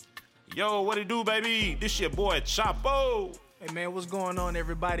Yo, what it do, baby? This your boy Chapo. Hey man, what's going on,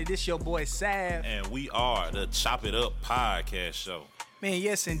 everybody? This your boy Sav. And we are the Chop It Up podcast show. Man,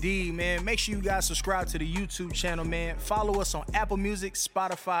 yes indeed, man. Make sure you guys subscribe to the YouTube channel, man. Follow us on Apple Music,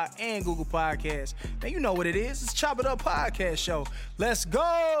 Spotify, and Google Podcasts. Man, you know what it is. It's Chop It Up podcast show. Let's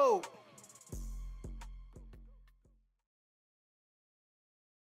go!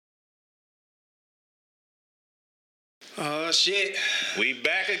 Oh, shit. We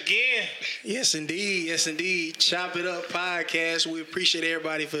back again. Yes, indeed. Yes, indeed. Chop It Up podcast. We appreciate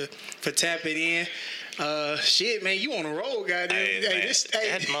everybody for tapping in. Shit, man, you on a roll, goddamn.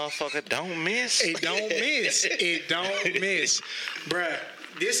 That motherfucker don't miss. It don't miss. It don't miss. Bruh,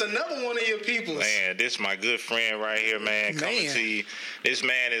 this another one of your people. Man, this my good friend right here, man. Coming to you. This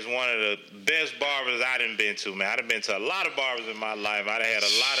man is one of the best barbers I done been to, man. I done been to a lot of barbers in my life. I done had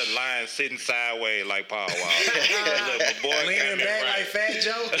a lot of lines sitting sideways like Paul Wall. Look, my boy got me back right. like Fat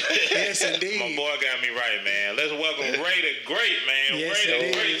Joe. Yes, indeed. My boy got me right, man. Let's welcome Ray the Great, man. Yes, Ray the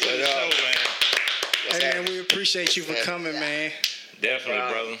indeed. Great to the show, man. Hey, man, we appreciate you for coming, man.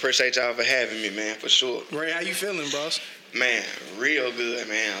 Definitely, brother. Appreciate y'all for having me, man, for sure. Ray, how you feeling, bros? Man, real good,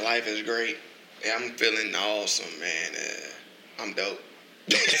 man. Life is great. I'm feeling awesome, man. I'm dope.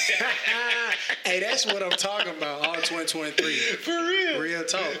 Hey, that's what I'm talking about. All 2023. For real. Real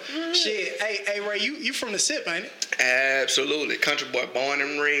talk. Shit. Hey, Ray, you from the SIP, ain't it? Absolutely. Country boy, born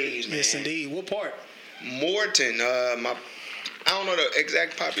and raised, man. Yes, indeed. What part? Morton, I don't know the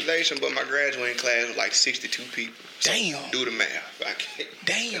exact population, but my graduating class was like 62 people. So Damn. do the math. I can't.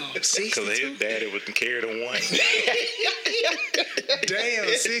 Damn, 62? Because his daddy was carried a one. Damn,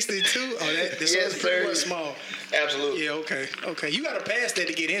 62? Oh, that's Yes, pretty sir. much small. Absolutely. Yeah, okay. You got to pass that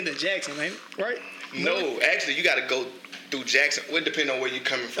to get into Jackson, ain't it? Right? No, actually, you got to go through Jackson. It depends on where you're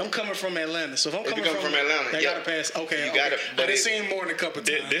coming from. I'm coming from Atlanta, so if I'm If you coming come from Atlanta, I yeah. got to pass. Okay, You okay. gotta- I but done it- seen more than a couple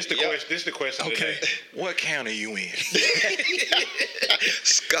times. This the Yep. question. This the question Okay. today. What county you in?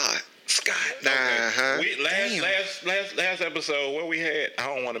 Scott. Scott. Uh-huh. We, last episode where we had, I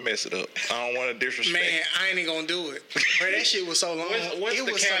don't want to mess it up. I don't want to disrespect. Man, I ain't even gonna do it. Bro, that shit was so long. What's it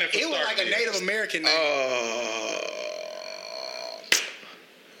the was county for it was like a Starkville? Native American name.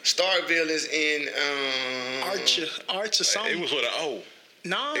 Starkville is in Archer something. It was with an O.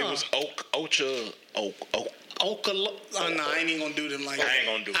 Nah. It was Ocha. Okala. Oh, no, I ain't even gonna do them like that. I ain't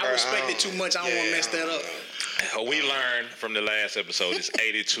gonna do I it. respect it too much. I don't want to mess that up. We learned from the last episode there's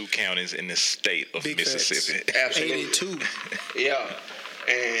 82 counties in the state of Big Mississippi. absolutely. 82. Yeah.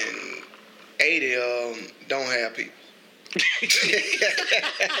 And 80 don't have people.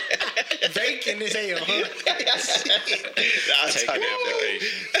 Vacant as hell, huh? Take an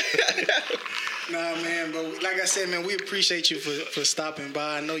application. Nah, man, but like I said, man, we appreciate you for stopping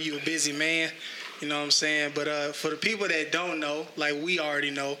by. I know you're a busy man, you know what I'm saying? But for the people that don't know, like we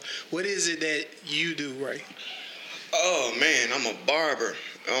already know, what is it that you do, Ray? Oh man, I'm a barber.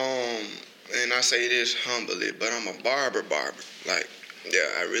 And I say this humbly, but I'm a barber. Like,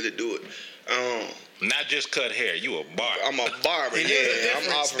 yeah, I really do it. Not just cut hair. You a barber. I'm a barber. And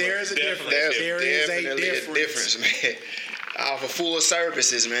there is a difference. There is a difference, man. I offer full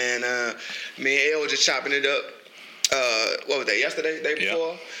services, man. Me and El just chopping it up. What was that? Yesterday, day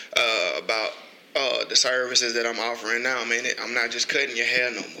before, about the services that I'm offering now, man. I'm not just cutting your hair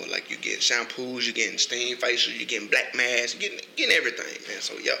no more. Like, you getting shampoos, you getting steam facials, you getting black masks, you getting everything, man.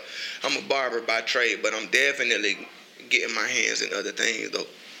 So yeah, I'm a barber by trade, but I'm definitely getting my hands in other things though.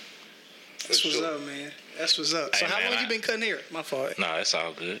 That's what's up, man. That's what's up. So Hey, how man, long you been cutting hair? My fault. No, it's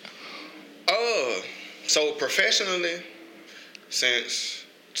all good. So professionally, since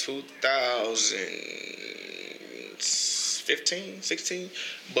 2015, 16,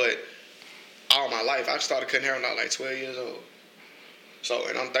 but all my life, I started cutting hair when I was like 12 years old. So,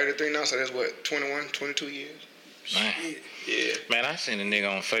 and I'm 33 now, so that's what, 21, 22 years? Man. Yeah. Man, I seen a nigga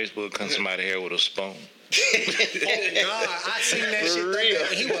on Facebook cutting somebody hair with a spoon. Oh God, I seen that shit. real.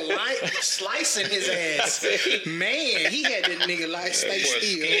 He was slicing his ass. Man, he had that nigga like stay Boy, still.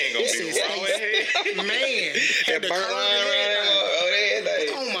 skin gonna be raw as hell. Man, had That the burnt curly line head. right there.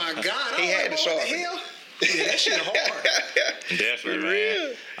 Oh my God, He had to what the sharpen. hell? Yeah, that shit hard. Definitely,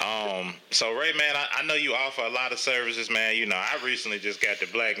 man. So Ray, man, I know you offer a lot of services, man. You know, I recently just got the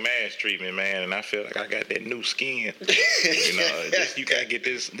black mask treatment, man, and I feel like I got that new skin. You know, you gotta get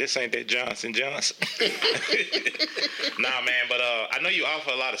this. This ain't that Johnson Johnson. Nah, man, but I know you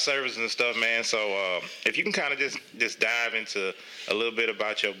offer a lot of services and stuff, man. So if you can kind of just dive into a little bit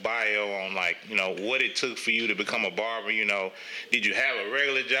about your bio on, like, you know, what it took for you to become a barber. You know, did you have a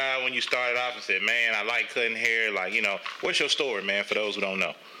regular job when you started off and said, man, I like cutting hair? Like, you know, what's your story, man, for those who don't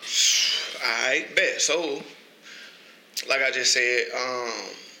know? I bet. So, like I just said,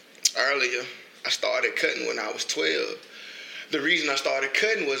 earlier, I started cutting when I was 12. The reason I started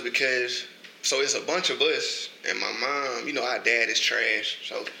cutting was because, so it's a bunch of us, and my mom, you know, our dad is trash,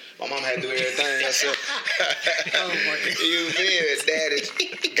 so my mom had to do everything herself. Oh my God. You feel me? Dad is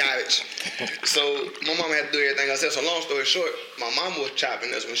garbage. So my mom had to do everything herself. So long story short, my mom was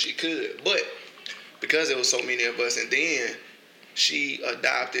chopping us when she could, but because there was so many of us, and then she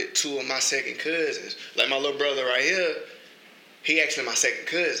adopted 2 of my second cousins. Like my little brother right here, he actually my second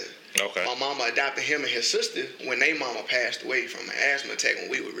cousin. Okay. My mama adopted him and his sister when their mama passed away from an asthma attack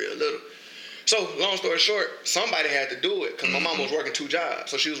when we were real little. So, long story short, somebody had to do it because my mama was working 2 jobs.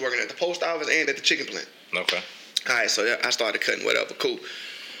 So she was working at the post office and at the chicken plant. Okay. All right, so I started cutting whatever. Cool.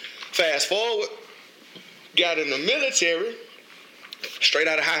 Fast forward, got in the military, straight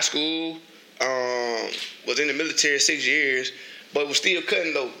out of high school, was in the military 6 years, but was still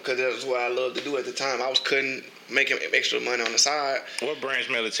cutting though because that's what I loved to do at the time. I was cutting, making extra money on the side. What branch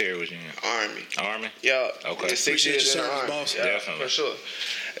military was you in? Army. Army? Yeah. Okay. Did 6 years in the Army. Boss. Yeah, Definitely. for sure.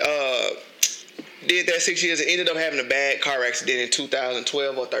 Did that 6 years and ended up having a bad car accident in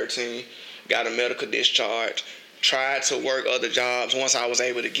 2012 or 13. Got a medical discharge. Tried to work other jobs. Once I was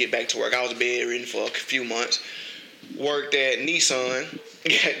able to get back to work, I was bedridden for a few months. Worked at Nissan.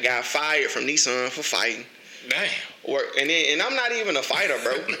 Got fired from Nissan for fighting. Damn. And I'm not even a fighter,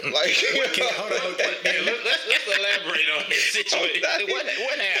 bro. Like, Hold on. Yeah, let's elaborate on this situation. What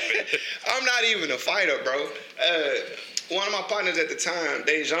happened? I'm not even a fighter, bro. One of my partners at the time,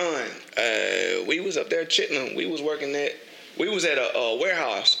 Dejan, we was up there chitting. We was at a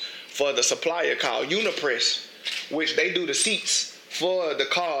warehouse for the supplier called Unipress, which they do the seats for the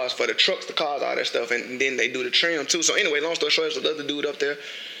cars, for the trucks, the cars, all that stuff, and then they do the trim too. So anyway, long story short, there's another dude up there.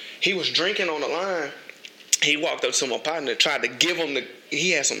 He was drinking on the line. He walked up to my partner, tried to give him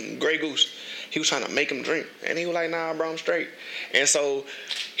he had some Grey Goose. He was trying to make him drink. And he was like, nah, bro, I'm straight. And so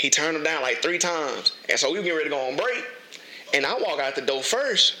he turned him down like 3 times. And so we were getting ready to go on break. And I walk out the door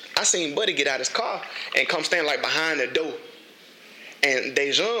first. I seen Buddy get out his car and come stand like behind the door. And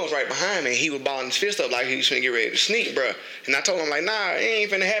Dejan was right behind me. He was balling his fist up like he was finna get ready to sneak, bro. And I told him, like, nah, it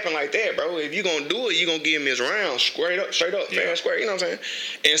ain't finna happen like that, bro. If you gonna do it, you gonna give him his round straight up, fair and square. You know what I'm saying?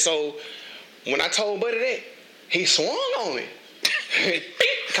 And so when I told Buddy that, he swung on me.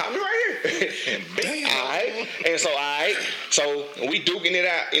 Caught me right here. All right. And so, So we duking it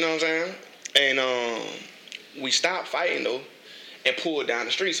out, you know what I'm saying? And we stopped fighting, though, and pulled down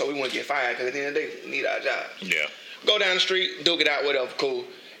the street so we wouldn't get fired because at the end of the day, we need our job. Yeah. Go down the street, duke it out, whatever, cool.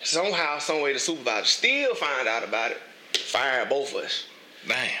 Somehow, some way, the supervisor still find out about it, fired both of us.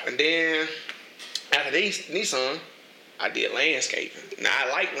 Damn. And then, after Nissan, I did landscaping. Now,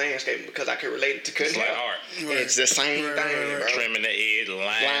 I like landscaping because I can relate it to cutting It's like hair. art. Right. It's the same thing, bro. Trimming the edge,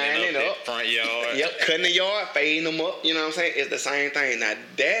 lining up the front yard. Yep, cutting the yard, fading them up, you know what I'm saying? It's the same thing. Now,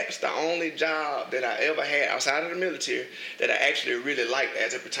 that's the only job that I ever had outside of the military that I actually really liked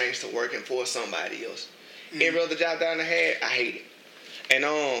as it pertains to working for somebody else. Every other job that I had, I hated. And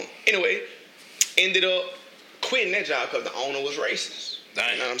anyway, ended up quitting that job because the owner was racist.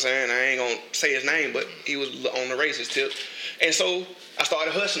 Dang. You know what I'm saying? I ain't gonna say his name, but he was on the racist tip. And so I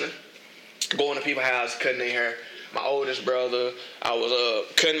started hustling, going to people's houses, cutting their hair. My oldest brother, I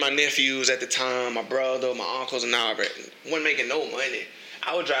was cutting my nephews at the time, my brother, my uncles, and all that. Wasn't making no money.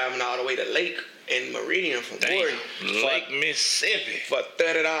 I was driving all the way to Lake and Meridian from Gordon. Lake Mississippi. For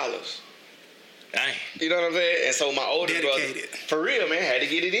 $30. Dang. You know what I'm saying? And so my oldest Dedicated. brother, for real, man, had to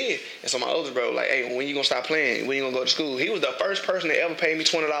get it in. And so my oldest brother was like, hey, when you gonna stop playing? When you gonna go to school? He was the first person that ever paid me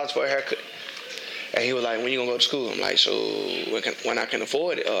 $20 for a haircut. And he was like, when you gonna go to school? I'm like, so when I can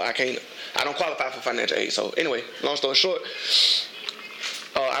afford it, I don't qualify for financial aid. So anyway, long story short,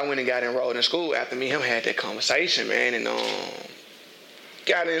 I went and got enrolled in school after me and him had that conversation, man, and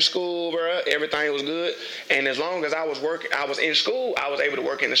got in school, bro. Everything was good. And as long as I was in school, I was able to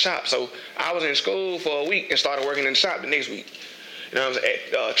work in the shop. So I was in school for a week and started working in the shop the next week. You know what I'm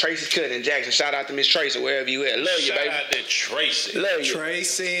saying? Tracy's Cutting in Jackson. Shout out to Miss Tracy, wherever you at. Love you, baby. Shout out to Tracy. Love you.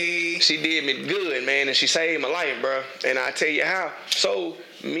 Tracy. She did me good, man, and she saved my life, bro. And I tell you how. So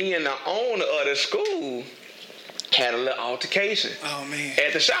me and the owner of the school had a little altercation. Oh, man.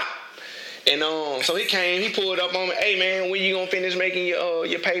 At the shop. And so he came, he pulled up on me, hey man, when you gonna finish making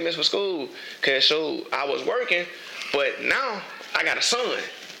your payments for school? Cause so I was working, but now I got a son.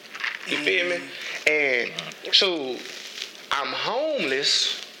 You feel me? And so I'm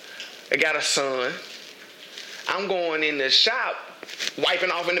homeless. I got a son. I'm going in the shop,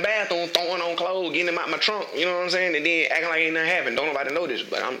 wiping off in the bathroom, throwing on clothes, getting them out my trunk, you know what I'm saying? And then acting like ain't nothing happened. Don't nobody know this,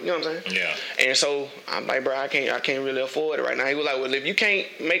 but you know what I'm saying? Yeah. And so I'm like, bro, I can't really afford it right now. He was like, well, if you can't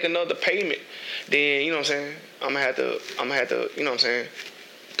make another payment, then you know what I'm saying? I'm gonna have to, you know what I'm saying?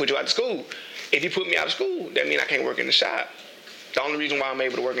 put you out of school. If you put me out of school, that means I can't work in the shop. The only reason why I'm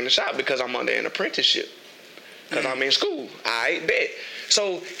able to work in the shop because I'm under an apprenticeship. Because I'm in school. I bet.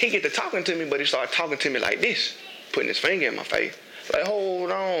 So he get to talking to me, but he started talking to me like this, putting his finger in my face. Like,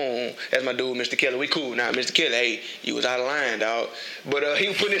 hold on. That's my dude, Mr. Kelly. We cool now. Mr. Kelly, hey, you was out of line, dog. But he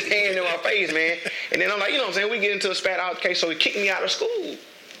was putting his hand in my face, man. And then I'm like, you know what I'm saying? We get into a spat out case, so he kicked me out of school.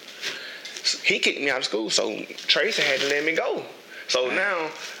 He kicked me out of school, so Tracy had to let me go. So now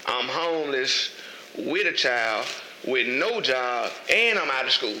I'm homeless with a child, with no job, and I'm out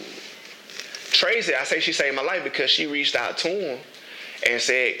of school. Tracy, I say she saved my life because she reached out to him and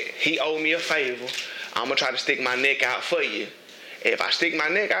said, he owed me a favor. I'm going to try to stick my neck out for you. If I stick my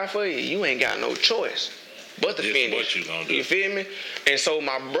neck out for you, you ain't got no choice but to finish. What you gonna do? You feel me? And so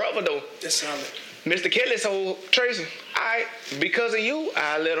my brother, though, That's solid. Mr. Kelly told Tracy, because of you,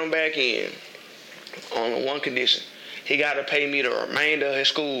 I let him back in on one condition. He got to pay me the remainder of his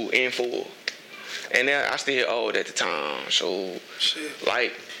school in full. And then I still owed at the time. So,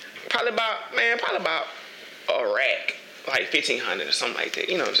 like, probably about a rack, like $1,500 or something like that.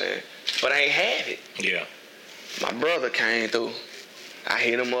 You know what I'm saying? But I ain't have it. Yeah. My brother came through. I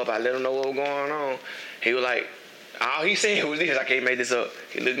hit him up. I let him know what was going on. He was like, all he said was this. I can't make this up.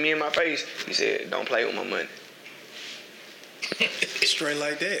 He looked me in my face. He said, don't play with my money. Straight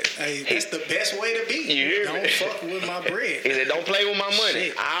like that. Hey, that's the best way to be. You hear Don't me? fuck with my bread. He said, don't play with my money.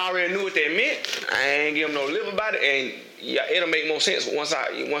 Shit. I already knew what that meant. I ain't give him no lip about it. And yeah, it'll make more sense once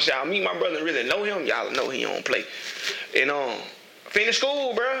y'all meet my brother and really know him. Y'all know he don't play. And finished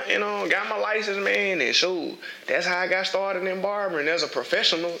school, bro. Got my license, man. And so that's how I got started in barbering as a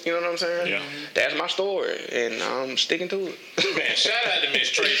professional. You know what I'm saying? Yeah. That's my story, and I'm sticking to it. Man, shout out to Miss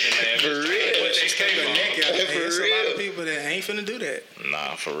Tracy, man. For real. What they came The on. neck out. For There's a lot real. of people that ain't finna do that.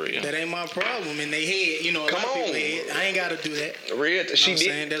 Nah, for real. That ain't my problem. In they head, a Come lot of people on. head. I ain't gotta do that. Real. She I'm did,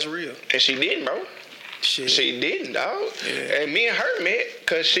 saying that's real. and she didn't, bro. Shit. She didn't, dog. Yeah. And me and her met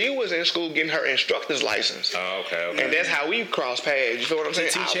because she was in school getting her instructor's license. Oh, okay. And that's how we crossed paths. You feel what I'm To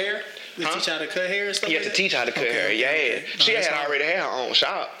saying? teach hair? To teach how to cut hair and stuff Yeah, like to that? teach how to cut Okay, hair. okay, Yeah. okay. No, She that's had all. already had her own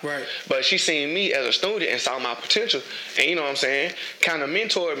shop. Right. But she seen me as a student and saw my potential. And you know what I'm saying? Kind of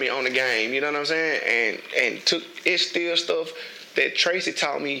mentored me on the game. You know what I'm saying? And took, it's still stuff that Tracy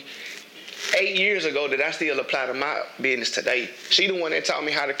taught me 8 years ago that I still apply to my business today. She the one that taught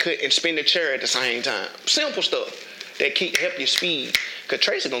me how to cut and spin the chair at the same time. Simple stuff that help your speed. Cause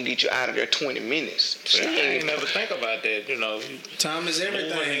Tracy gonna get you out of there 20 minutes. I ain't never think about that, Time is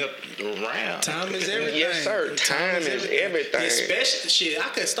everything. moving around. Time is everything. Yes, sir. Time is everything. Especially, shit, I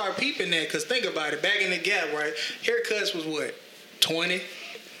could start peeping that because think about it. Back in the Gap, right? Haircuts was what? 20?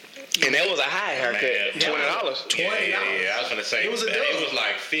 And that was a high haircut. Man, $20. Yeah, I was gonna say It was a it dub. was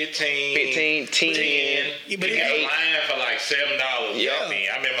like 15, 15, 10. 10. Yeah, but You it got ain't- a line for like $7. Yeah.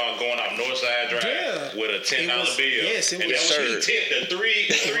 I remember going up Northside Drive Yeah. with a $10 was- bill. yes, it and was. that Sir. was tip. The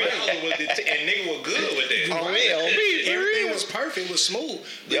 $3 was and nigga was good with that. On me, for Everything real. was perfect, was smooth.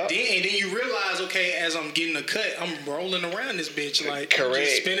 But Yep. then you realize, okay, as I'm getting a cut, I'm rolling around this bitch like I'm Correct.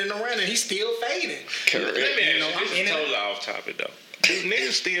 just spinning around and he's still fading. Correct. Let me ask you, I'm this in is it. totally off topic though. Do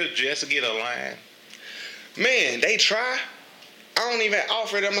niggas still just get a line? Man, they try. I don't even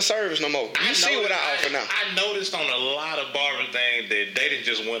offer them a service no more. You see what I offer now. I noticed on a lot of barber things that they didn't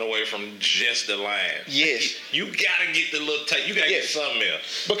just went away from just the line. Yes. You gotta get the little tape. You gotta Yes. get something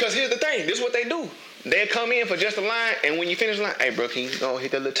else. Because here's the thing. This is what they do. They'll come in for just a line, and when you finish the line, hey, bro, can you go hit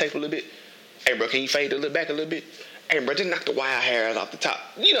that little tape a little bit? Hey, bro, can you fade the little back a little bit? Hey, bro, just knock the wild hairs off the top.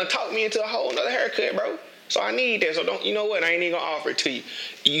 You done talk me into a whole nother haircut, bro. So I need that. So don't, you know what? I ain't even gonna offer it to you.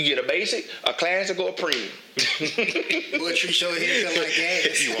 You get a basic, a classic, or a premium. Boy, treat your haircut like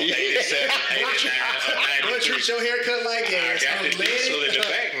gas. You want 87, 89, or Boy, 93. treat your haircut like gas. got the diesel in the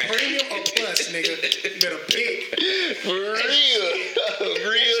back now. Premium or plus, nigga. You better pick. For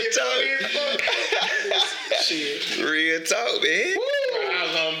real. Real talk. Shit. Real talk, man. I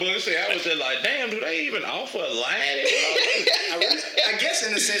was on Bullshit. I was just like, damn, do they even offer a line? I guess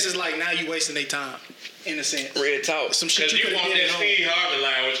in a sense it's like now you wasting their time. In a sense. Real talk. Some shit Because you you could have want did that at home. Steve Harvey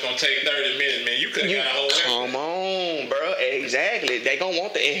line, which gonna take 30 minutes, man. You could have got a whole Come on, bro. Exactly. They gonna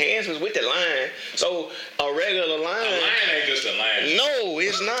want the enhancements with the line. So a regular A line. line ain't just a line. No,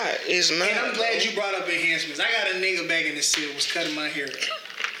 it's not. It's not. And I'm glad you brought up enhancements. I got a nigga back in the city was cutting my hair.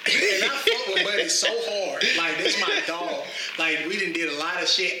 And I fuck with Buddy so hard. Like, this my dog. Like, we done did a lot of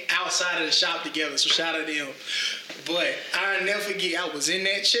shit outside of the shop together, so shout out to him. But I'll never forget, I was in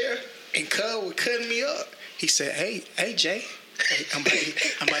that chair, and Cub was cutting me up. He said, hey, Jay, I'm about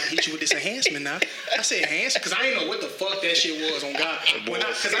to hit you with this enhancement now. I said enhancement? Because I didn't know what the fuck that shit was on God.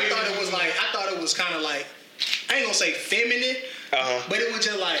 Because I thought it was kind of like, I ain't gonna say feminine, But it was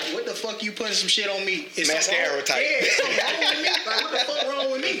just like, what the fuck you putting some shit on me? It's mascara type. Yeah, it's something wrong with me. Like, what the fuck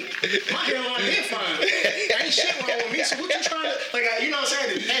wrong with me? My hairline been fine. Ain't shit wrong with me. So what you trying to, like, you know what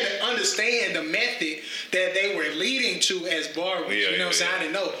I'm saying? I had to understand the method that they were leading to as barbers. You know what I'm saying? I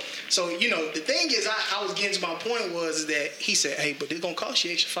didn't know. So, you know, the thing is, I was getting to my point was that he said, hey, but it's going to cost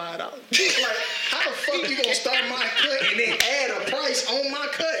you extra $5. Like, how the fuck you going to start my cut and then add a price on my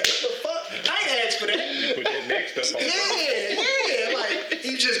cut? What the fuck? I ain't asked for that. Put that next up on Yeah, like,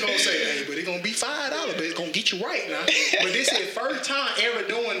 you just going to say, hey, but it's going to be $5, but it's going to get you right now. But this is the first time ever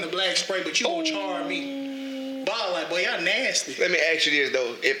doing the black spray, but you going to charge me. But I was like, boy, y'all nasty. Let me ask you this,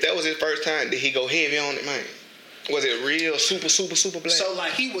 though. If that was his first time, did he go heavy on it, man? Was it real super black? So,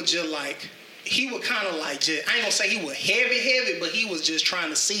 like, he would just, like, he would kind of, like, just, I ain't gonna say he was heavy, but he was just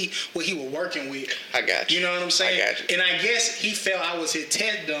trying to see what he was working with. I got you. You know what I'm saying? I got you. And I guess he felt I was his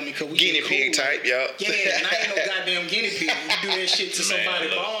test dummy because we guinea pig cool. type, yup. Yeah, and I ain't no goddamn guinea pig. You do that shit to somebody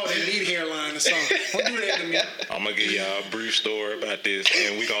bald and need hairline or something. Don't do that to me. I'm gonna give y'all a brief story about this,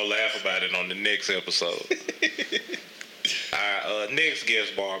 and we gonna laugh about it on the next episode. Our next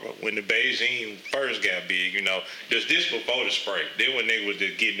guest barber, when the Beijing first got big, you know, this before the spray. Then when they was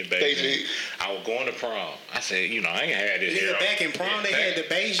just getting the Beijing, I was going to prom. I said, you know, I ain't had this hair. Back in prom, they had the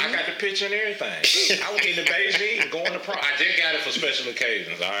Beijing. I got the picture and everything. I was getting the Beijing and going to prom. I just got it for special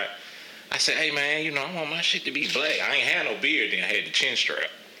occasions, all right? I said, hey, man, you know, I want my shit to be black. I ain't had no beard then. I had the chin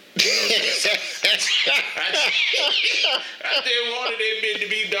strap. You know what I'm saying? I still wanted that bitch to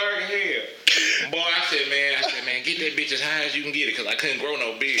be dark hair. Boy, I said, man, get that bitch as high as you can get it, because I couldn't grow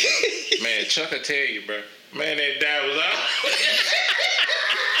no beard. Man, Chuck will tell you, bro. Man, that dye was out.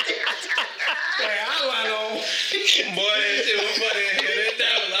 Boy, that shit was funny in here. That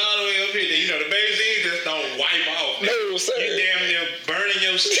dye was all the way up here. You know, the Beijing just don't wipe off. No, sir. You damn near burning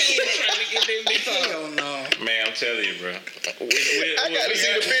your skin trying to get that bitch off. Hell no. Man, I'm telling you, bro. I gotta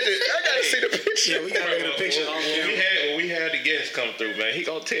see the picture. Yeah, we gotta get a picture. When we had the guests come through, man, he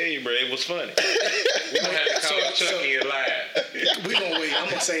gonna tell you, bro, it was funny. We gonna have to call Chucky and live. We gonna wait. I'm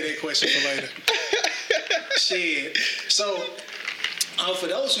gonna say that question for later. Shit. So, for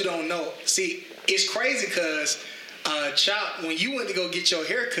those who don't know, see, it's crazy because Chop, when you went to go get your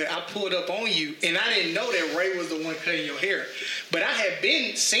hair cut, I pulled up on you, and I didn't know that Ray was the one cutting your hair. But I had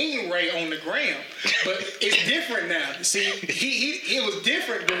been seeing Ray on the gram, but it's different now. See, it was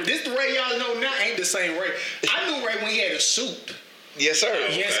different. But this Ray y'all know now ain't the same Ray. I knew Ray when he had a suit. Yes, sir.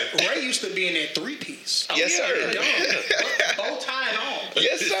 Yes, Ray used to be in that 3-piece. Oh, yes, sir. Bow tie and all.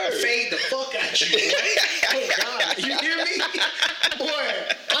 Yes, sir. Fade the fuck out you, boy. Oh, God. You hear me? Boy,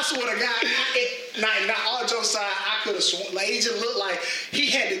 I swear to God, not all jokes aside, I could have sworn. Like, it just looked like he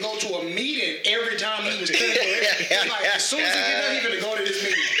had to go to a meeting every time he was cutting hair. Like, as soon as he get done, he gonna go to this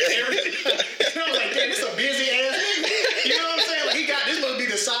meeting. I was like, damn, this a busy ass nigga. You know what I'm saying? Like, this must be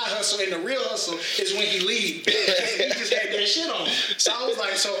the side hustle, and the real hustle is when he leaves. He just had that shit on. So I was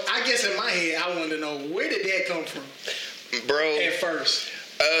like, so I guess in my head, I wanted to know, where did that come from? Bro. At first.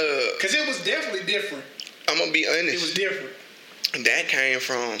 Because it was definitely different. I'm going to be honest. It was different. That came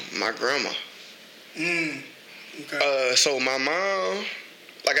from my grandma. Okay. So my mom,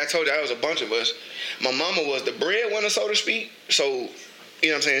 like I told you, there was a bunch of us. My mama was the breadwinner, so to speak. So, you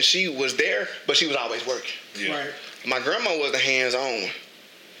know what I'm saying? She was there, but she was always working. Yeah. Right. My grandma was the hands-on one.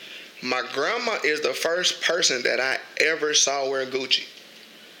 My grandma is the first person that I ever saw wear Gucci.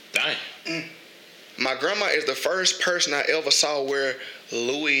 Dang. My grandma is the first person I ever saw wear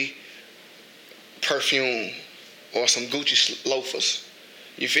Louis perfume or some Gucci loafers.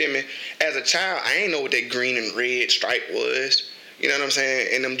 You feel me? As a child, I ain't know what that green and red stripe was. You know what I'm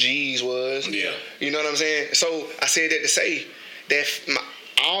saying? And them G's was. Yeah. You know what I'm saying? So I said that to say that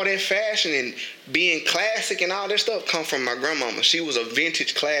all that fashion and being classic and all that stuff come from my grandmama. She was a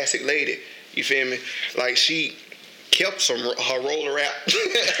vintage classic lady. You feel me? Like, she kept her roller wrap.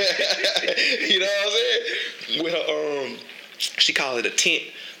 You know what I'm saying? With her, she called it a tent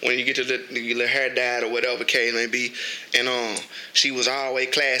when you get to the hair dyed or whatever case may be. And she was always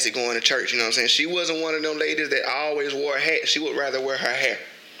classy going to church. You know what I'm saying? She wasn't one of them ladies that always wore a hat. She would rather wear her hair.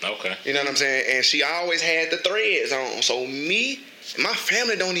 Okay. You know what I'm saying? And she always had the threads on. So my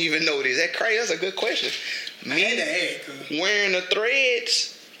family don't even know this. That crazy? That's a good question. Wearing the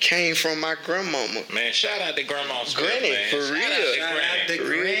threads came from my grandmama. Man, shout out to Grandma's Granny, man. for real. Shout out to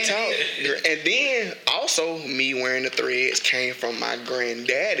Real Granny. talk. And then also me wearing the threads came from my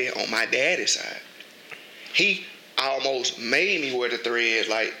granddaddy on my daddy's side. He almost made me wear the threads.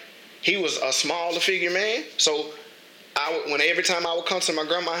 Like, he was a smaller figure man. So every time I would come to my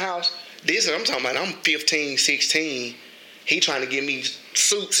grandma's house, I'm talking about I'm 15, 16. He trying to get me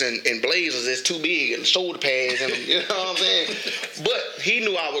suits and blazers that's too big and shoulder pads in them, you know what I'm saying? But he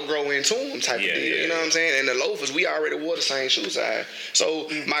knew I would grow into them type of deal, you know what I'm saying? And the loafers, we already wore the same shoe size. So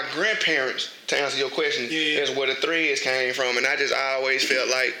my grandparents, to answer your question, is where the threads came from. And I just always felt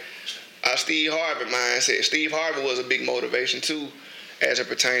like Steve Harvey mindset. Steve Harvey was a big motivation too, as it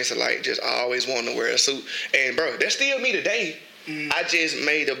pertains to like just always wanting to wear a suit. And bro, that's still me today. I just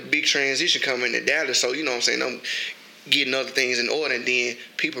made a big transition coming to Dallas, so you know what I'm saying, I'm getting other things in order, and then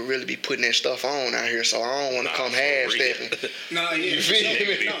people really be putting that stuff on out here, so I don't want to come half-stepping. You feel me?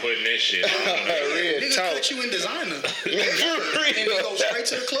 Be putting that shit on. Nigga cut you in designer. And go straight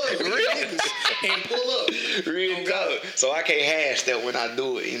to the club. And pull up. Real talk. So I can't half-step when I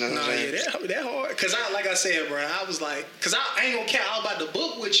do it, you know what I'm saying? Yeah, that hard. Because like I said, bro, I was like, because I ain't gonna care, I was about to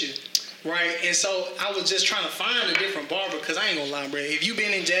book with you. Right, and so I was just trying to find a different barber, because I ain't gonna lie, bro. If you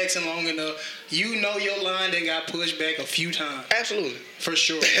been in Jackson long enough, you know your line done got pushed back a few times. Absolutely. For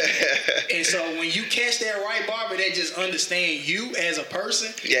sure. And so when you catch that right barber that just understand you as a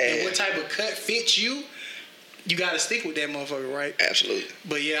person and what type of cut fits you, you gotta stick with that motherfucker, right? Absolutely.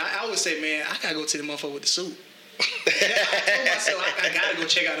 But yeah, I would say, man, I gotta go to the motherfucker with the suit. I told myself I gotta go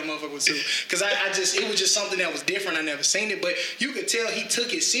check out the motherfucker with suit, because it was just something that was different. I never seen it, but you could tell he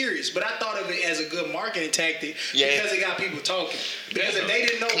took it serious. But I thought of it as a good marketing tactic because it got people talking. Because if they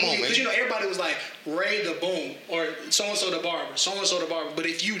didn't know, because you know everybody was like Ray the Boom or so and so the barber, so and so the barber. But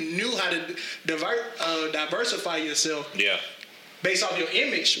if you knew how to diversify yourself, based off your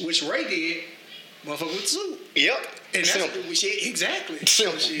image, which Ray did, motherfucker with suit. Yep. And simple. Exactly.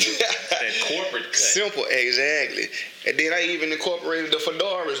 Simple. That corporate cut. Simple, exactly. And then I even incorporated the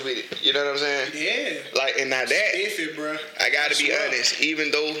fedoras with it. You know what I'm saying? Yeah. Like, and now that, it, bro. I gotta be honest,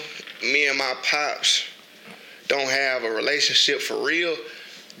 even though me and my pops don't have a relationship for real,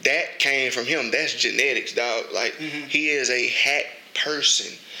 that came from him. That's genetics, dog. Like, he is a hat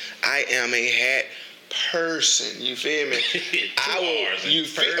person. I am a hat person, you feel me?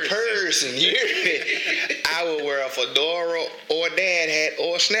 Person, you hear me? I will wear a fedora or dad hat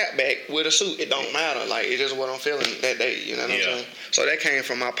or snapback with a suit. It don't matter. Like, it's just what I'm feeling that day. You know what I'm saying? So that came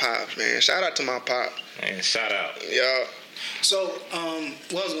from my pops, man. Shout out to my pops. Man, shout out. Yeah. So, what I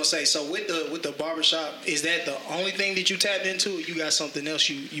was gonna say. So with the barbershop, is that the only thing that you tapped into? Or you got something else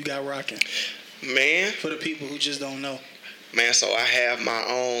you got rocking? Man, for the people who just don't know. Man, so I have my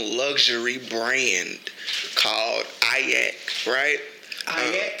own luxury brand called IAAK, right?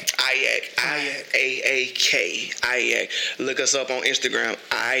 IAAK? IAAK. IAAK. Look us up on Instagram,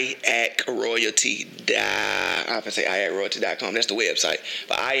 IAAK Royalty. I can say IAAKRoyalty.com. That's the website.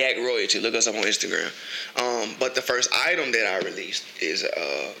 But IAAK Royalty. Look us up on Instagram. But the first item that I released is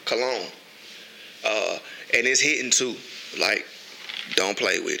cologne. And it's hitting too. Like, don't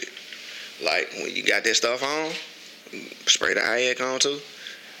play with it. Like, when you got that stuff on, spray the IAAK on too,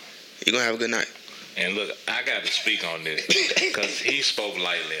 you're going to have a good night. And look, I got to speak on this because he spoke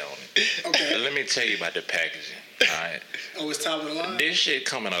lightly on it. Okay. Let me tell you about the packaging. All right. Oh, it's top of the line? This shit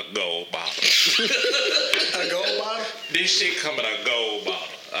come in a gold bottle. A gold bottle? This shit come in a gold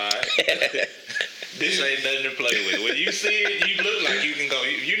bottle. All right. This ain't nothing to play with. When you see it, you look like you can go.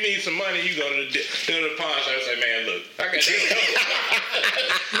 If you need some money, you go to the pawn shop and say, man, look, I got this.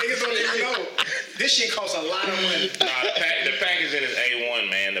 Niggas don't even know. This shit costs a lot of money. Nah, the packaging is A1,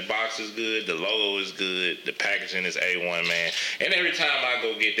 man. The box is good. The logo is good. The packaging is A1, man. And every time I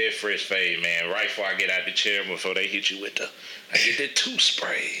go get that fresh fade, man, right before I get out the chair, before they hit you with I get that tooth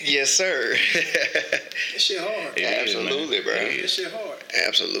spray. Yes, sir. That shit hard. Absolutely, bro. That shit hard.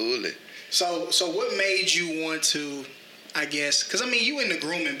 Absolutely. So what made you want to, I guess, because I mean you in the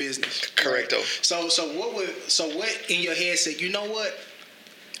grooming business. Correcto. Right? So what in your head said, you know what?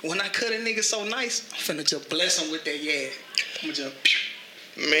 When I cut a nigga so nice, I'm finna just bless him with that I'm gonna just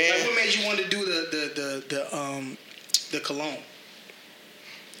man. Like, what made you want to do the cologne?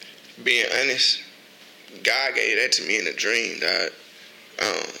 Being honest, God gave that to me in a dream, dog.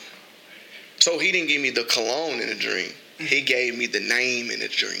 So he didn't give me the cologne in a dream. He gave me the name in a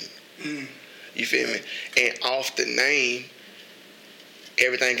dream. You feel me? And off the name,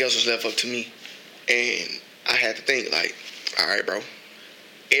 everything else was left up to me. And I had to think like, all right, bro.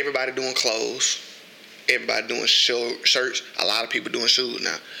 Everybody doing clothes. Everybody doing shirts. A lot of people doing shoes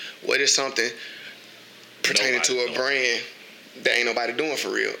now. What is something pertaining to a brand that ain't nobody doing for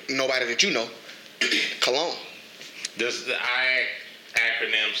real? Nobody that you know. Cologne. Does the IAAK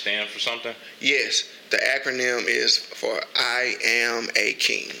acronym stand for something? Yes. The acronym is for I am a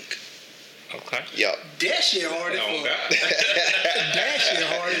king. Okay. Yep. That shit hard as fuck. That shit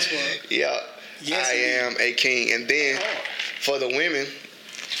hard as fuck. Yep. Yes, I am a king. And then for the women,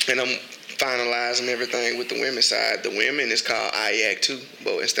 and I'm finalizing everything with the women's side. The women is called IAAK too,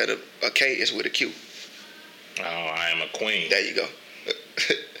 but instead of a K, it's with a Q. Oh, I am a queen. There you go.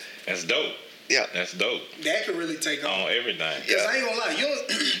 That's dope. Yeah. That's dope. That could really take On on. everything. Because I ain't gonna lie,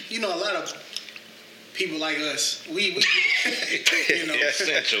 you know, a lot of people like us, we you know,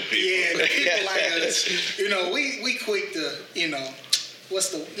 Essential people. yeah, the people like us, you know, we quick to, you know,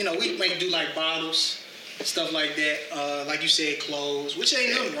 we may do like bottles, stuff like that. Like you said, clothes, which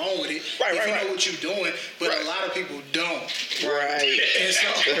ain't nothing wrong with it if you know what you're doing, but a lot of people don't. Right. And so,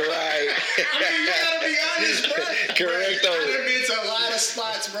 Right. I mean, you gotta be honest, bro. Correct. I've been to a lot of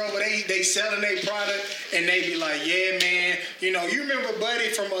spots, bro, where they selling their product and they be like, yeah, man, you know, you remember Buddy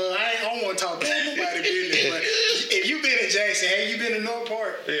from, I don't want to talk about nobody business, but if you been in Jackson, have you been in North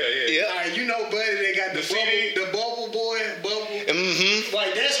Park? Yeah. All right, you know Buddy, they got the bubble boy. Mm-hmm.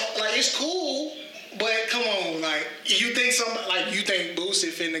 Like, that's, like, it's cool, but come on, like, you think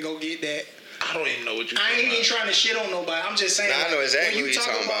Boosie finna go get that? I don't even know what you're I talking ain't about. even trying to shit on nobody. I'm just saying. Nah, I know exactly when you what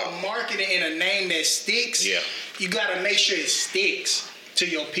talk you're talking about marketing in a name that sticks, you gotta make sure it sticks to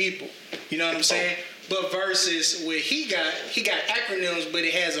your people. You know what I'm saying? But versus what he got acronyms, but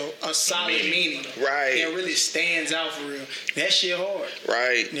it has a solid meaning. Right. That really stands out for real. That shit hard.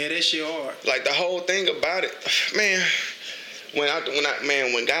 Right. Yeah, that shit hard. Like the whole thing about it, man. When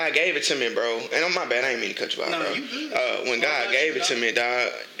God gave it to me, bro, and my bad, I ain't mean to cut you out, bro. You good. When God gave it to me,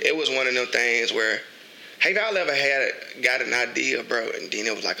 dog, it was one of them things where, have y'all ever got an idea, bro, and then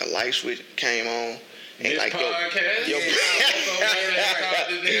it was like a light switch came on, and This like podcast?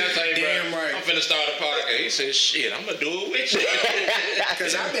 Damn right. I'm finna start a podcast. He said, shit, I'm gonna do it with you.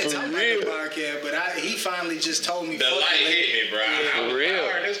 Because I've been talking about the podcast, but he finally just told me. The light hit me, bro. For I was real. like, all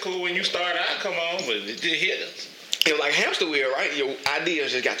right, that's cool when you start out, come on, but it just hit us. It was like hamster wheel, right? Your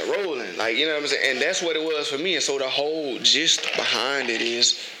ideas just got to rolling, like, you know what I'm saying? And that's what it was for me. And so the whole gist behind it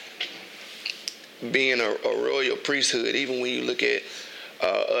is being a royal priesthood. Even when you look at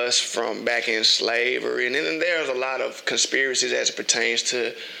us from back in slavery, and then there's a lot of conspiracies as it pertains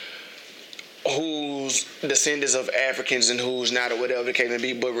to who's descendants of Africans and who's not, or whatever the case may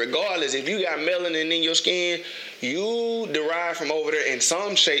be. But regardless, if you got melanin in your skin, you derive from over there in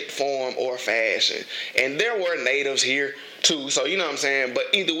some shape, form, or fashion. And there were natives here too, so you know what I'm saying? But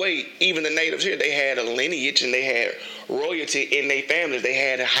either way, even the natives here, they had a lineage and they had royalty in their families. They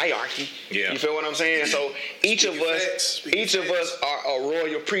had a hierarchy. Yeah. You feel what I'm saying? So each of us are a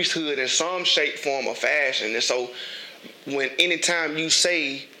royal priesthood in some shape, form, or fashion. And so when anytime you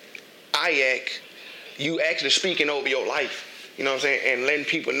say IAAK, you actually speaking over your life. You know what I'm saying? And letting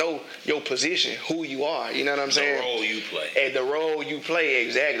people know your position, who you are. You know what I'm saying? The role you play. And the role you play,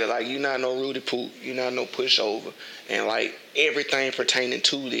 exactly. Like, you're not no Rudy Poot. You're not no pushover. And, like, everything pertaining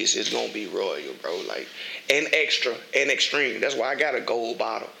to this is going to be royal, bro. Like, and extra and extreme. That's why I got a gold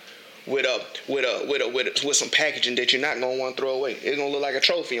bottle with some packaging that you're not going to want to throw away. It's going to look like a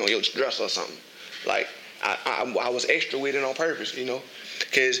trophy on your dress or something. Like, I was extra with it on purpose, you know?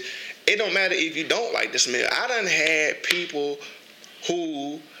 Because it don't matter if you don't like the smell. I done had people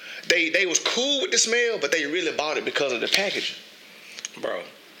who they was cool with the smell, but they really bought it because of the packaging. Bro.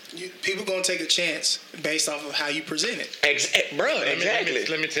 People gonna take a chance based off of how you present it. Exactly.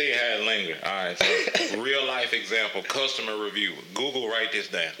 Let me tell you how it lingered. All right, so real life example, customer review. Google, write this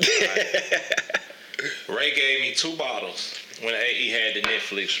down. All right. Ray gave me 2 bottles when he had the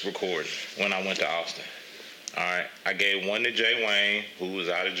Netflix recording when I went to Austin. All right, I gave one to Jay Wayne, who was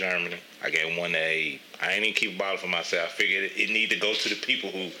out of Germany. I gave one to AE. I ain't even keep a bottle for myself. I figured it need to go to the people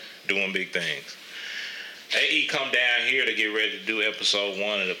who doing big things. AE come down here to get ready to do episode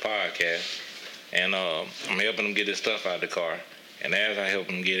 1 of the podcast, and I'm helping him get his stuff out of the car. And as I help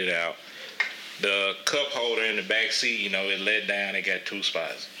him get it out, the cup holder in the back seat, you know, it let down. It got 2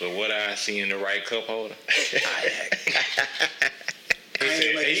 spots. But what I see in the right cup holder,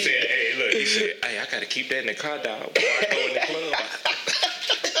 He said, hey, I gotta keep that in the car, dog, before I go in the club.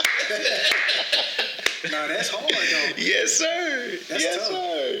 No, that's hard though. Yes, sir. That's yes, tough.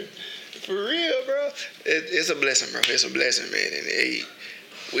 sir. For real, bro. It's a blessing, bro. It's a blessing, man. And hey,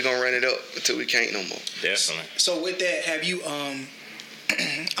 we're gonna run it up until we can't no more. Definitely. So with that, have you I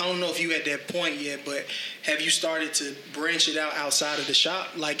don't know if you at that point yet, but have you started to branch it out outside of the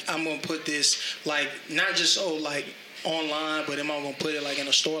shop? Like, I'm gonna put this, like, not just online, but am I gonna put it like in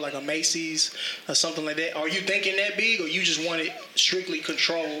a store like a Macy's or something like that? Are you thinking that big, or you just want it strictly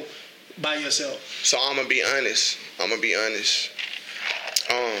controlled by yourself? So I'm gonna be honest.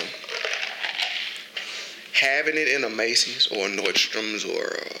 Having it in a Macy's or Nordstrom's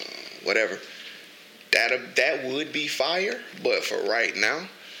or whatever, that would be fire. But for right now,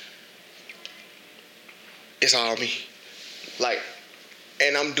 it's all me. Like,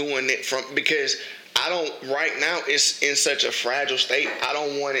 and I'm doing it because I don't. Right now, it's in such a fragile state. I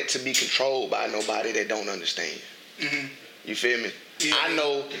don't want it to be controlled by nobody that don't understand. Mm-hmm. You feel me? Yeah. I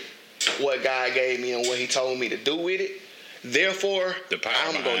know what God gave me and what He told me to do with it. Therefore, the power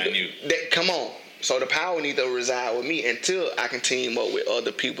I'm going to do that. Come on. So the power needs to reside with me until I can team up with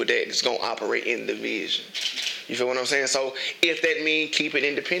other people that is going to operate in the vision. You feel what I'm saying? So if that means keep it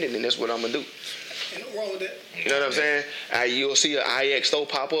independent, then that's what I'm going to do. Ain't no wrong with that. You know what I'm saying? You'll see an IAAK store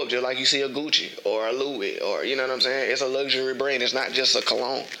pop up just like you see a Gucci or a Louis or, you know what I'm saying? It's a luxury brand. It's not just a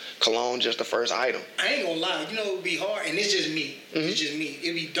cologne. Cologne just the first item. I ain't gonna lie. You know it would be hard, and it's just me. Mm-hmm. It's just me.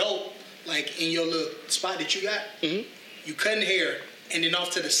 It'd be dope, like in your little spot that you got. Mm-hmm. You cutting hair, and then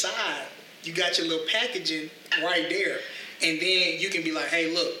off to the side, you got your little packaging right there. And then you can be like,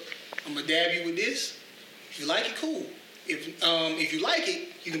 hey, look, I'm going to dab you with this. If you like it, cool. If you like it,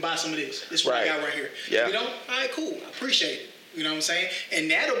 you can buy some of this. This is what I got right here. Yeah. If you don't, all right, cool. I appreciate it. You know what I'm saying? And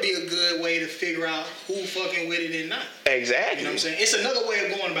that'll be a good way to figure out who fucking with it and not. Exactly. You know what I'm saying? It's another way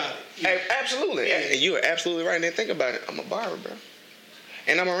of going about it. You know? Absolutely. Yeah. And you are absolutely right. And then think about it. I'm a barber, bro.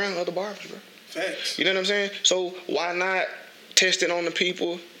 And I'm around other barbers, bro. Facts. You know what I'm saying? So why not test it on the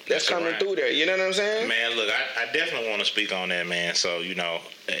people that's coming through there? You know what I'm saying? Man, look, I definitely want to speak on that, man. So, you know,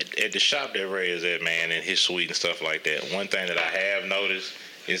 at the shop that Ray is at, man, and his suite and stuff like that, one thing that I have noticed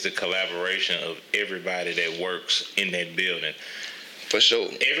is the collaboration of everybody that works in that building. For sure.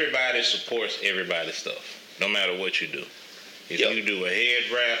 Everybody supports everybody's stuff, no matter what you do. If you do a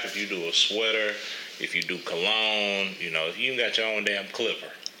head wrap, if you do a sweater, if you do cologne, you know, if you got your own damn clipper.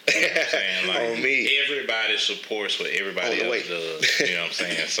 You know what I'm saying? Like, on me. Everybody supports what everybody else does. You know what I'm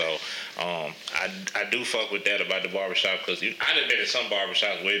saying? So I do fuck with that about the barbershop because I done been in some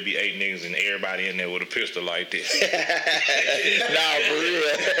barbershops where it'd be 8 niggas and everybody in there with a pistol like this. Nah, for real.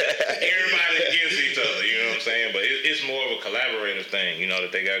 Everybody against each other, you know what I'm saying? But it's more of a collaborative thing, you know,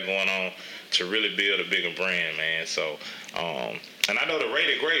 that they got going on to really build a bigger brand, man. So, and I know the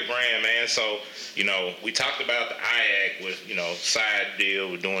Rated Great brand, man. So, you know, we talked about the IAAK with, you know, side deal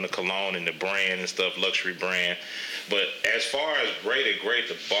with doing the cologne and the brand and stuff, luxury brand. But as far as Rated Great,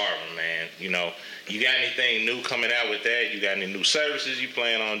 the barber, man, you know, you got anything new coming out with that? You got any new services you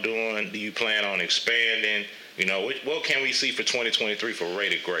plan on doing? Do you plan on expanding? You know, what can we see for 2023 for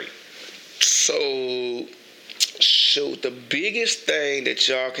Rated Great? So, shoot, the biggest thing that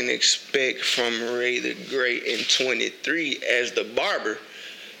y'all can expect from Rated Great in 23 as the barber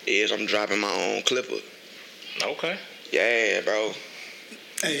is I'm dropping my own clipper. Okay. Yeah, bro.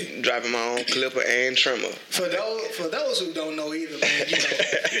 Hey, dropping my own clipper and trimmer. For those who don't know either, man, you know,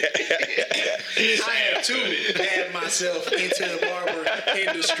 I have to add myself into the barber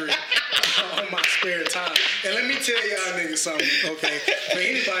industry on my spare time. And let me tell y'all niggas something, okay? For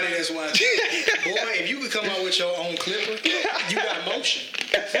anybody that's watching, boy, if you could come out with your own clipper, you got motion.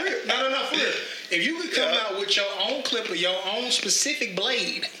 For real. No, for real. If you could come out with your own clipper, your own specific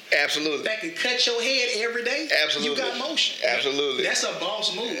blade, absolutely, that could cut your head every day, absolutely, you got motion. Absolutely. That's a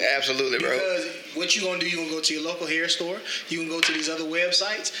boss move. Absolutely, bro. Because what you gonna do, you gonna go to your local hair store, you can go to these other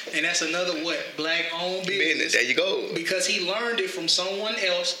websites, and that's another black-owned business. There you go. Because he learned it from someone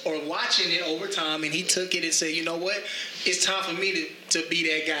else or watching it over time, and he took it and said, you know what, it's time for me to be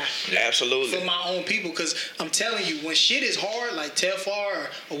that guy. Absolutely. For my own people, because I'm telling you, when shit is hard, like Tefar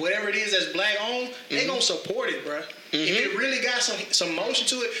or whatever it is that's black-owned, they gonna support it, bro. If it really got some motion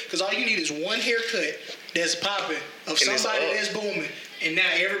to it, because all you need is one haircut that's popping of somebody that's booming, and now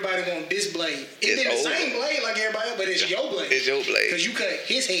everybody want this blade. It's the same blade like everybody else, but it's your blade. It's your blade. Because you cut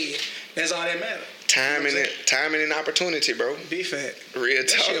his head. That's all that matters. Timing and opportunity, bro. Big fat. Real that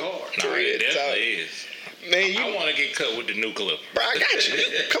talk. Shit hard. No, it definitely is. Man, I want to get cut with the new clip. Bro, I got you.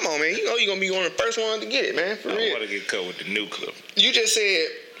 Come on, man. You know you're going to be one of the first ones to get it, man. For real. I want to get cut with the new clip. You just said...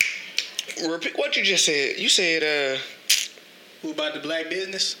 Repeat what you just said. You said, Who, about the black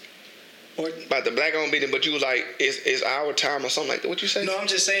business? Or about the black-owned business, but you was like, it's our time or something like that. What you say? No, I'm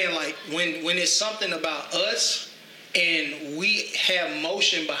just saying, like, when it's something about us and we have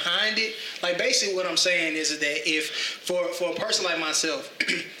motion behind it, like, basically what I'm saying is that if, for a person like myself,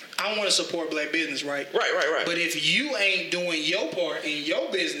 I want to support black business, right? Right. But if you ain't doing your part in your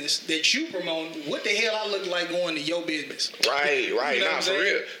business that you promote, what the hell I look like going to your business? Right. You know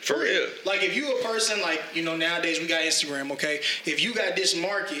For real. Like, if you a person, like, you know, nowadays we got Instagram, okay? If you got this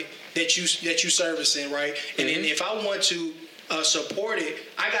market that you servicing, right? And then if I want to support it,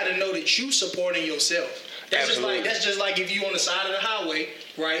 I got to know that you supporting yourself. That's just like if you on the side of the highway,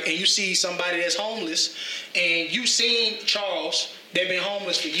 right, and you see somebody that's homeless, and you seen Charles. They've been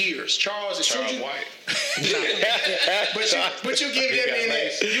homeless for years. Charles White. but you give that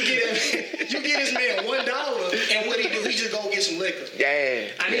man you give this man $1, and what he do? He just go get some liquor. shaker. Yeah.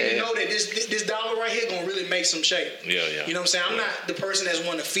 I need to know that this dollar right here gonna really make some shape. Yeah. You know what I'm saying? I'm not the person that's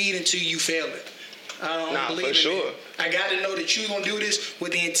want to feed into you failing. I don't believe for sure. It. I got to know that you're going to do this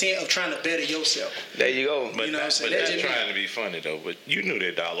with the intent of trying to better yourself. There you go. But you know what I'm saying? That's trying to be funny, though. But you knew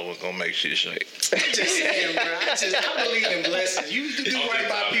that dollar was going to make shit shake. I'm just saying, bro. I believe in blessings. You do right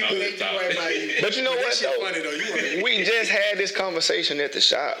by people, they do right by you. But you know what, though? Funny, though. We just had this conversation at the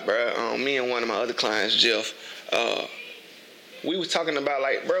shop, bro. Me and one of my other clients, Jeff, we was talking about,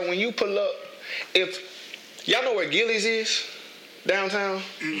 like, bro, when you pull up, if y'all know where Gillies is downtown?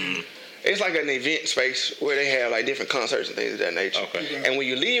 Mm-hmm. It's like an event space where they have like different concerts and things of that nature. Okay. And when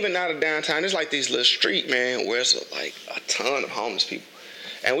you're leaving out of downtown, it's like this little street, man, where it's like a ton of homeless people.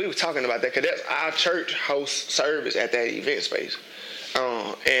 And we were talking about that because that's our church host service at that event space.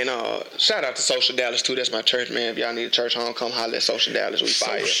 And shout out to Social Dallas too. That's my church, man. If y'all need a church home, come holler at Social Dallas. We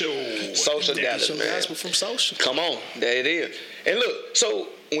fire. Social Dallas, man. Gospel from Social. Come on, there it is. And look, so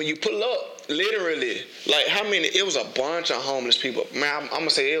when you pull up, literally, like how many? It was a bunch of homeless people. Man, I'm gonna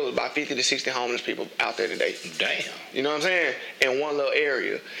say it was about 50 to 60 homeless people out there today. Damn. You know what I'm saying? In one little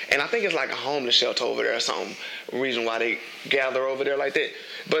area, and I think it's like a homeless shelter over there or something. Reason why they gather over there like that.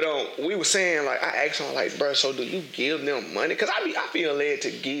 But we were saying, like, I asked him, like, bro, so do you give them money? Cause I feel led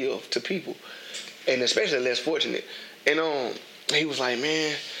to give to people, and especially less fortunate. And he was like,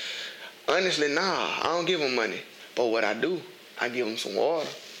 man, honestly, nah, I don't give them money. But what I do, I give them some water.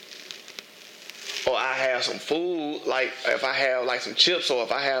 Or I have some food, like if I have like some chips or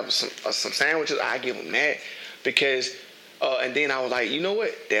if I have some sandwiches, I give them that. Because, and then I was like, you know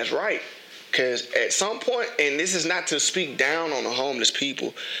what? That's right. Because at some point, and this is not to speak down on the homeless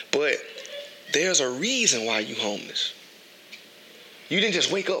people, but there's a reason why you homeless. You didn't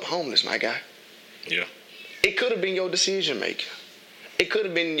just wake up homeless, my guy. Yeah. It could have been your decision making. It could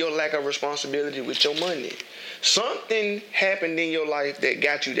have been your lack of responsibility with your money. Something happened in your life that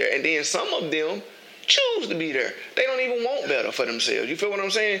got you there. And then some of them choose to be there. They don't even want better for themselves. You feel what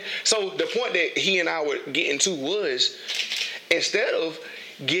I'm saying? So the point that he and I were getting to was, instead of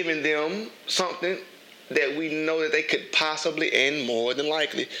giving them something that we know that they could possibly and more than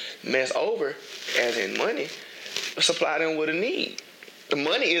likely mess over, as in money, supply them with a need. The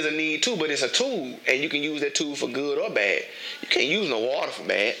money is a need too, but it's a tool, and you can use that tool for good or bad. You can't use no water for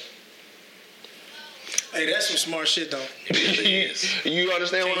bad. Hey, that's some smart shit, though. You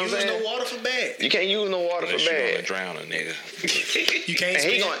understand what I'm saying? You can't use no water for bad. You can't use no water for bad. You gonna drown a nigga. You can't.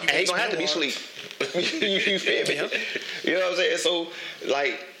 And he gonna have to be asleep. You feel me? Yep. You know what I'm saying? So,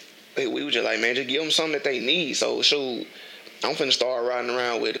 like, we were just like, man, just give them something that they need. So, shoot, I'm finna start riding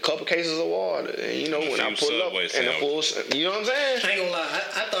around with a couple cases of water. And, you know, when I pull up and the full, you know what I'm saying? I ain't gonna lie.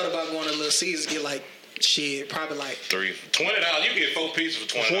 I thought about going to Little Caesars, get like, shit, probably like $20. You get 4 pieces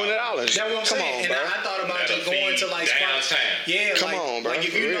for $20. That's what I'm saying. And I thought about just going to like spots. Yeah, come on, bro. Like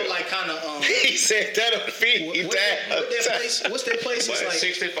if you know, like kind of. He said that'll feed What's that place? It's like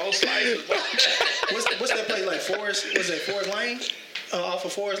 64 slices. what's that place like? Forest? Was that Forest Lane? Off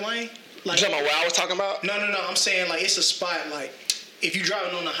of Forest Lane? Like, you talking about what I was talking about? No. I'm saying like it's a spot like if you're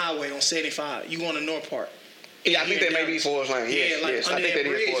driving on the highway on 75, you going to North Park. Yeah, I think that may be Forest Lane. Yes. I think that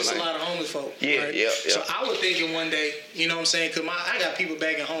is Forest Lane. It's a lot of homeless folk. Yeah, right? yeah. So I was thinking one day, you know what I'm saying? Because I got people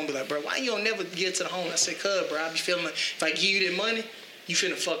back at home be like, bro, why you don't never get to the home? I said, cuz, bro, I be feeling like if I give you that money, you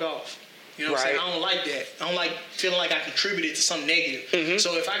finna fuck off. You know what I'm saying? I don't like that. I don't like feeling like I contributed to something negative. Mm-hmm.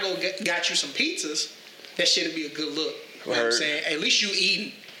 So if I go got you some pizzas, that shit'll be a good look. You know what I'm saying? At least you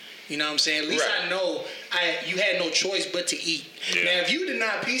eating. You know what I'm saying? At least I know you had no choice but to eat. Yeah. Now, if you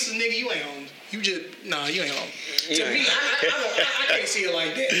deny pizzas, nigga, you ain't home. You ain't home. To me, I can't see it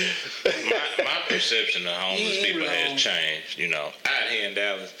like that. My perception of homeless people has changed. You know, out here in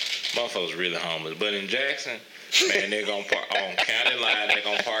Dallas, motherfuckers really homeless. But in Jackson, man, they're going to park on county line. They're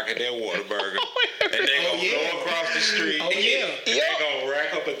going to park at their Whataburger. And they're going to go across the street. Oh, yeah. And they're going to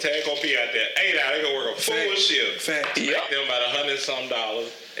rack up a tag. Going to be out there 8 hours. They're going to work a full shift. Fact. Make them about $100-some.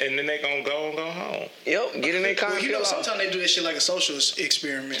 And then they gonna go home. Yep, get in their car. Well, you know, sometimes they do that shit like a social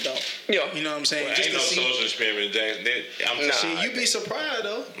experiment, though. Yeah, you know what I'm saying. Well, ain't no social experiment, Jackson. Shit, you be surprised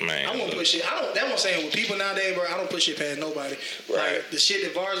though. Man, I won't push shit. That's what I'm saying. With people nowadays, bro, I don't push shit past nobody. Right. Like the shit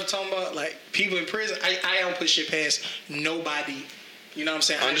that Vars was talking about, like people in prison, I don't push shit past nobody. You know what I'm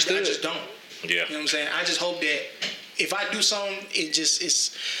saying? Understood. I just don't. Yeah. You know what I'm saying? I just hope that if I do something,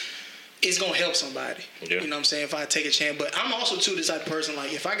 it's gonna help somebody. Yeah. You know what I'm saying? If I take a chance. But I'm also too this type of person,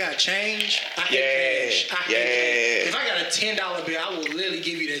 like if I got change, I hate cash. I hate cash. If I got a $10 bill, I will literally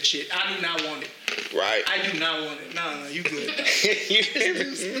give you that shit. I do not want it. Right. I do not want it. No, you good. Let's get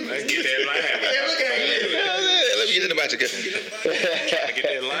that line. Yeah, look at you. Let me get in the batch again. Get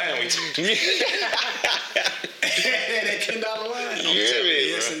that line with you. That $10 line.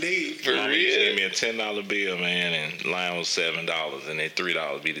 $10 bill, man, and line was $7, and then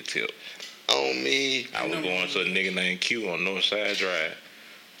 $3 be the tip. On me. I was going to a nigga named Q on Northside Drive.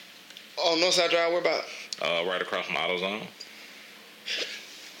 Oh, Northside Drive, where about? Right across from AutoZone.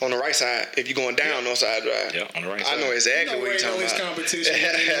 On the right side, if you're going down Northside Drive. Yeah, on the right side. I know exactly what you're talking about. Competition.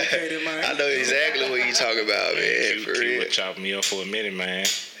 I know exactly what you're talking about, man. For Q real. would chop me up for a minute, man.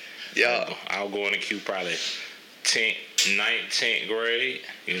 Yeah. I was going to Q probably 9th, 10th grade.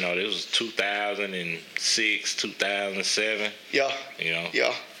 You know, this was 2006, 2007. Yeah. You know.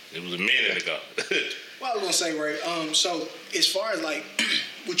 Yeah. It was a minute ago. Well, I was gonna say, Ray. So as far as like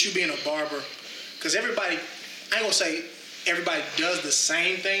with you being a barber, because everybody, I ain't gonna say everybody does the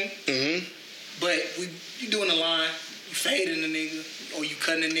same thing. Mm-hmm. But you doing the line, you fading the nigga, or you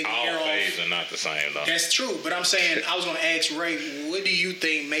cutting the nigga hair off. All fades are not the same though. That's true, but I'm saying I was gonna ask Ray, what do you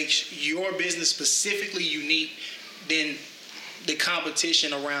think makes your business specifically unique than the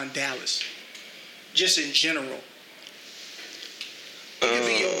competition around Dallas, just in general? It could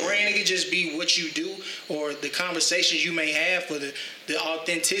be your brand, it could just be what you do, or the conversations you may have, for the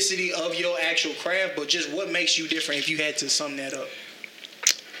authenticity of your actual craft, but just what makes you different if you had to sum that up.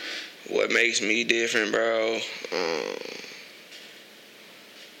 What makes me different, bro?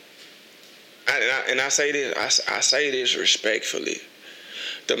 I say this, I say this respectfully.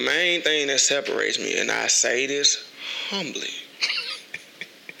 The main thing that separates me, and I say this humbly,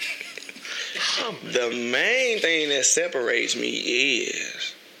 the main thing that separates me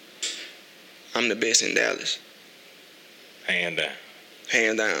is I'm the best in Dallas. Hand down.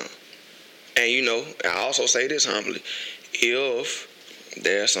 Hand down. And you know, I also say this humbly. If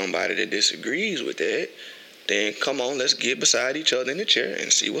there's somebody that disagrees with that, then come on, let's get beside each other in the chair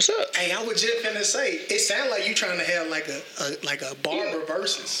and see what's up. Hey, I was just finna say, it sounds like you trying to have like a barber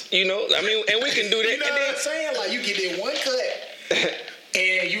versus. You know, I mean, and we can do that. You know what I'm saying? Like you get that one cut.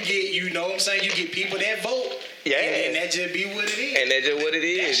 And you get, you know what I'm saying, you get people that vote. Yeah. And that just be what it is. And that's just what it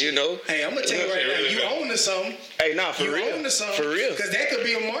is, you know. Hey, I'm going to tell you right now, you own to something. Hey, nah, for real. You own to something. For real. Because that could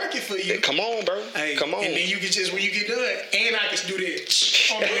be a market for you. Hey, come on, bro. Hey, come on. And then you can just, when you get done, and I can do that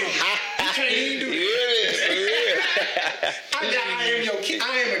on the way. You can't even do that. Yeah, for real.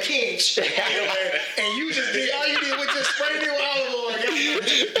 I am a king. And you just did, all you did was just spray it with olive oil.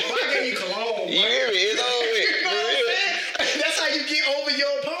 I gave you cologne. You hear me? It's all it. You know what I'm saying? That's how you get over your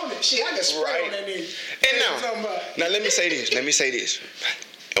opponent. Shit, I can spray on that nigga. And now let me say this.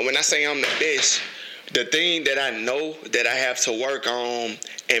 And when I say I'm the best, the thing that I know that I have to work on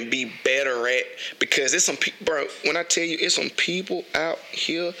and be better at, because it's some people, bro, when I tell you it's some people out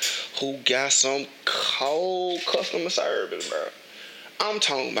here who got some cold customer service, bro. I'm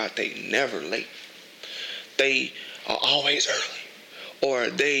talking about they never late. They are always early. Or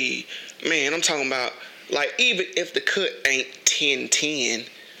I'm talking about, like, even if the cut ain't 10-10,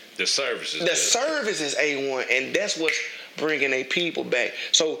 the service is A1, and that's what's bringing they people back.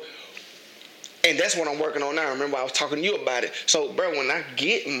 So, and that's what I'm working on now. Remember, I was talking to you about it. So, bro, when I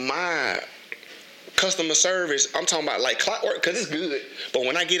get my customer service, I'm talking about like clockwork, because it's good. But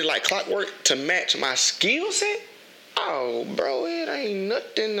when I get it like clockwork to match my skill set, oh, bro, it ain't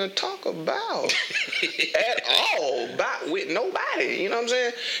nothing to talk about at all. With nobody, you know what I'm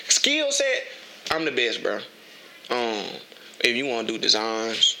saying? Skill set, I'm the best, bro. If you want to do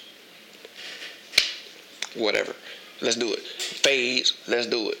designs, whatever, let's do it. Fades, let's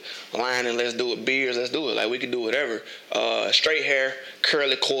do it. Lining, let's do it. Beards, let's do it. Like, we can do whatever. Straight hair,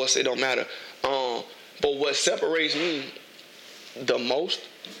 curly, coarse, it don't matter. But what separates me the most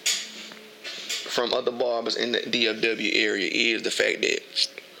from other barbers in the DFW area is the fact that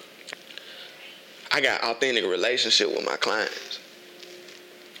I got authentic relationship with my clients.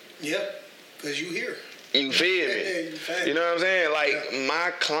 Yep, because you here. You feel me? You know what I'm saying? Like,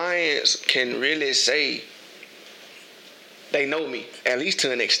 my clients can really say they know me, at least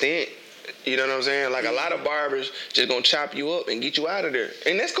to an extent. You know what I'm saying? Like, a lot of barbers just gonna chop you up and get you out of there.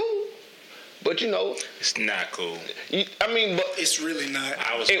 And that's cool. But, you know, it's not cool. But it's really not.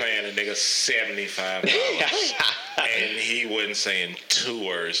 I was paying a nigga $75 and he wasn't saying 2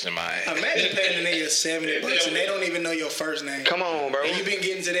 words to my ass. Imagine paying a nigga $70 and they don't even know your first name. Come on, bro. And you been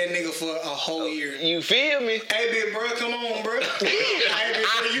getting to that nigga for a whole year. You feel me? Hey, big bro, come on, bro. Hey, big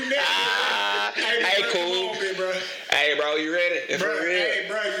bro, you next. Hey, cool. Come on, big bro. Hey, bro, you ready? Bro, hey,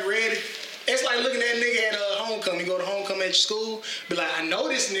 bro, you ready? It's like looking at that nigga at homecoming. You go to homecoming at your school, be like, I know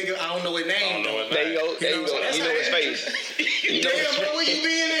this nigga, I don't know his name. There you go. You know his face. Damn, bro, where you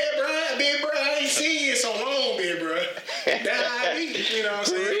been at, bro? Big bro, I ain't seen you in so long, big bro. That's how I be. You know what I'm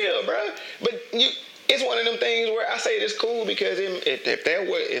saying? For real, bro. But it's one of them things where I say it's cool because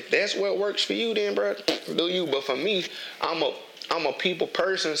if that's what works for you, then, bro, do you. But for me, I'm I'm a people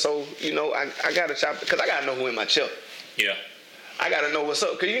person, so you know I gotta chop because I gotta know who in my chip. Yeah. I gotta know what's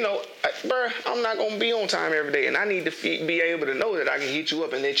up, cause you know, bro, I'm not gonna be on time every day, and I need to be able to know that I can hit you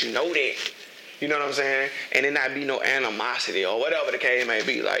up and let you know that. You know what I'm saying? And it not be no animosity or whatever the case may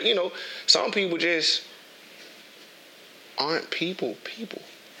be. Like, you know, some people just aren't people.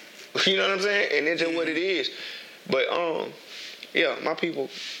 You know what I'm saying? And it's just what it is. But yeah, my people,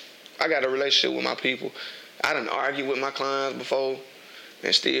 I got a relationship with my people. I done argued with my clients before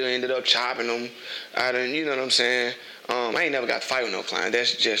and still ended up chopping them. You know what I'm saying? I ain't never got to fight with no client.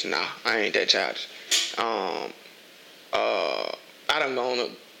 That's just, I ain't that childish. I done gone to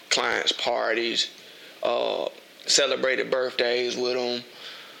clients' parties, celebrated birthdays with them,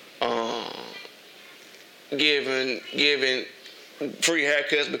 giving free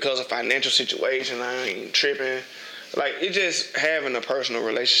haircuts because of financial situation. I ain't tripping. Like, it's just having a personal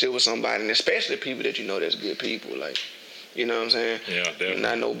relationship with somebody, and especially people that you know that's good people. Like, you know what I'm saying? Yeah, definitely.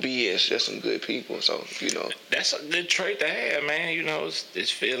 Not no BS, just some good people. So, you know. That's a good trait to have, man. You know,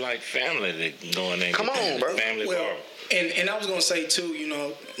 it's feel like family that going in. Come on, bro. Family barber. And I was going to say, too, you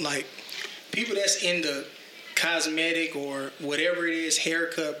know, like, people that's in the cosmetic or whatever it is,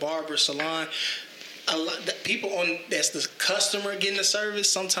 haircut, barber, salon, a lot people that's the customer getting the service,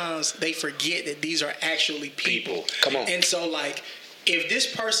 sometimes they forget that these are actually people. Come on. And so, like, if this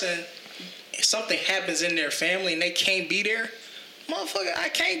person, something happens in their family and they can't be there, motherfucker, I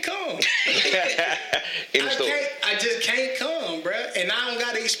can't come. I just can't come, bruh. And I don't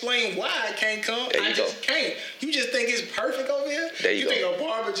got to explain why I can't come. I just can't. You just think it's perfect over here? You think a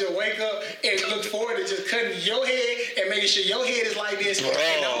barber just wake up and look forward to just cutting your head and making sure your head is like this, and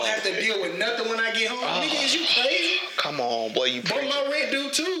I don't have to deal with nothing when I get home? Nigga, is you crazy? Come on, boy, you preaching. But my rent due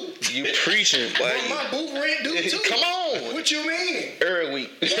too. You preaching, boy. But my booth rent due too. Come on. What you mean? Every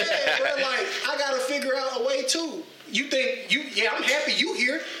week. Yeah, bro, like, I got to figure out a way too. You think I'm happy you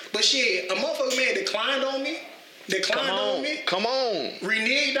here, but shit, a motherfucker man declined on me, Come on.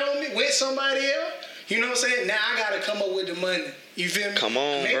 reneged on me, went somebody else. You know what I'm saying? Now I gotta come up with the money. You feel me? Come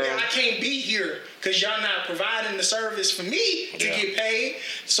on, Maybe bro. I can't be here because y'all not providing the service for me to get paid,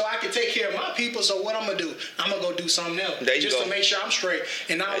 so I can take care of my people. So what I'm gonna do? I'm gonna go do something else just to make sure I'm straight,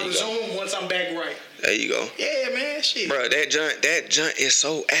 and I'll resume once I'm back right. There you go. Yeah, man, shit. Bro, that junk is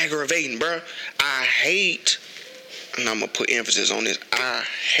so aggravating, bro. I hate. And I'm going to put emphasis on this. I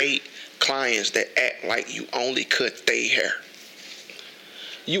hate clients that act like you only cut their hair.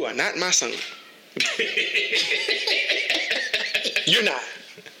 You are not my son. You're not.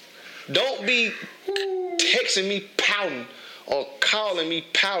 Don't be texting me pouting or calling me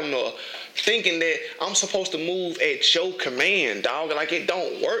pouting or thinking that I'm supposed to move at your command, dog. Like, it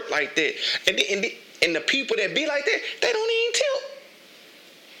don't work like that. And the people that be like that, they don't even tip.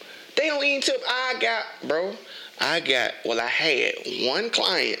 They don't even tip. I had one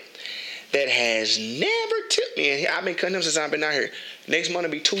client that has never tipped me. And I've been cutting him since I've been out here. Next month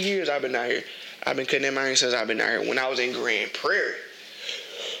will be 2 years I've been out here. I've been cutting him out here since I've been out here. When I was in Grand Prairie.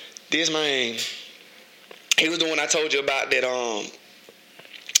 This man, he was the one I told you about that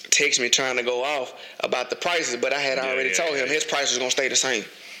text me trying to go off about the prices, but I had already told him his price was going to stay the same.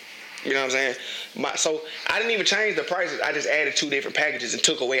 You know what I'm saying? So I didn't even change the prices. I just added 2 different packages and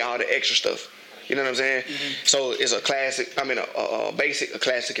took away all the extra stuff. You know what I'm saying? Mm-hmm. So it's a classic, a basic, a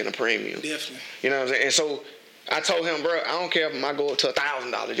classic, and a premium. Definitely. You know what I'm saying? And so I told him, bro, I don't care if I go up to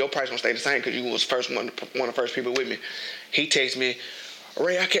 $1,000. Your price gonna stay the same because you was one of the first people with me. He texted me,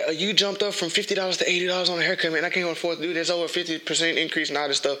 Ray, you jumped up from $50 to $80 on a haircut, man. I can't afford to do this. Over 50% increase and all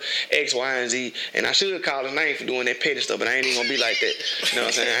this stuff, X, Y, and Z. And I should have called his name for doing that petty stuff, but I ain't even gonna be like that. You know what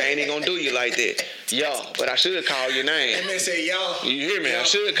I'm saying? I ain't even gonna do you like that. Y'all, but I should have called your name. And they say, y'all. You hear me? I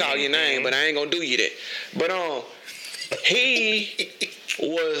should have called your name, but I ain't gonna do you that. But he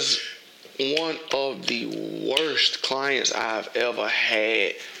was one of the worst clients I've ever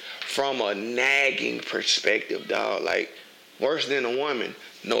had from a nagging perspective, dog. Like, worse than a woman.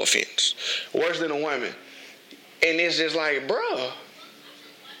 No offense. Worse than a woman. And it's just like, bro,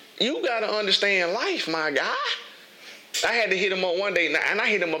 you got to understand life, my guy. I had to hit him up one day, and I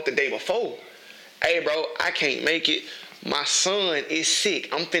hit him up the day before. Hey, bro, I can't make it. My son is sick.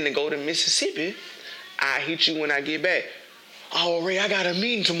 I'm finna go to Mississippi. I'll hit you when I get back. Oh, Ray, I got a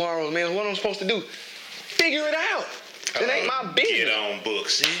meeting tomorrow, man. What am I supposed to do? Figure it out. That ain't my business. Get on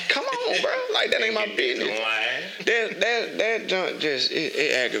books. Come on, bro. Like, that ain't my business. That junk just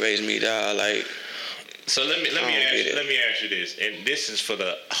it aggravates me, dog. Like, so let me ask you this, and this is for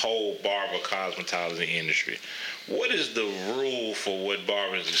the whole barber cosmetology industry. What is the rule for what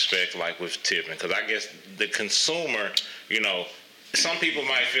barbers expect, like with tipping? Because I guess the consumer, some people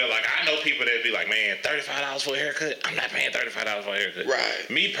might feel like, I know people that be like, man, $35 for a haircut? I'm not paying $35 for a haircut. Right.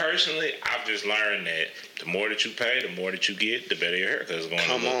 Me personally, I've just learned that the more that you pay, the more that you get, the better your haircut is going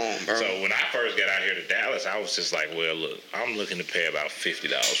to look. Come on, bro. So when I first got out here to Dallas, I was just like, well, look, I'm looking to pay about $50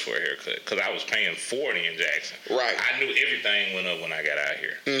 for a haircut because I was paying $40 in Jackson. Right. I knew everything went up when I got out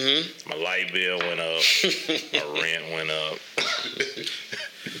here. Mm-hmm. My light bill went up. My rent went up.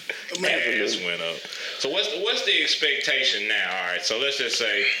 Gas went up. So what's the expectation now? All right, so let's just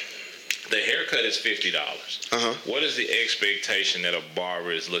say the haircut is $50. Uh-huh. What is the expectation that a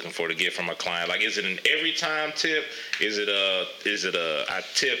barber is looking for to get from a client? Like, is it an every time tip? Is it a I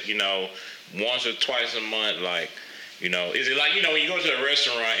tip, once or twice a month? Like, is it like, when you go to a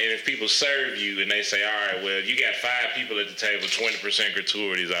restaurant and if people serve you and they say, all right, well, you got 5 people at the table, 20%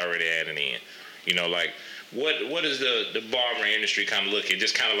 gratuity is already added in. Like, what is the barber industry kind of looking?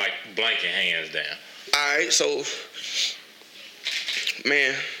 Just kind of like blanket hands down. All right, so,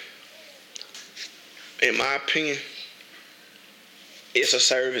 man, in my opinion, it's a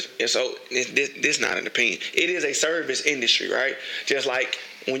service. And so this not an opinion. It is a service industry, right? Just like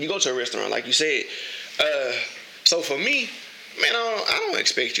when you go to a restaurant, like you said. So for me, man, I don't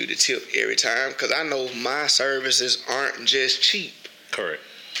expect you to tip every time because I know my services aren't just cheap. Correct.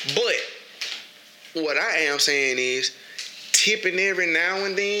 But what I am saying is tipping every now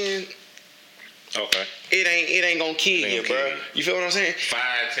and then. Okay. It ain't gonna kill you, bro. You feel what I'm saying? $5,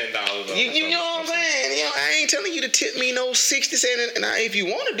 $10. You know what I'm saying? I ain't telling you to tip me no 60 cents. And if you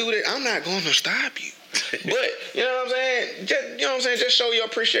want to do that, I'm not gonna stop you. But you know what I'm saying? Just show your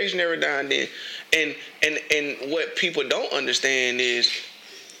appreciation every now and then. And what people don't understand is,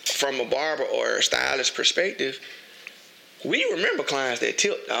 from a barber or a stylist perspective, we remember clients that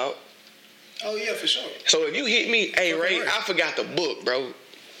tip, dog. Oh yeah, for sure. So if you hit me, hey Ray, I forgot the book, bro.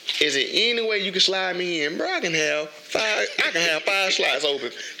 Is there any way you can slide me in, bro? I can have 5 slots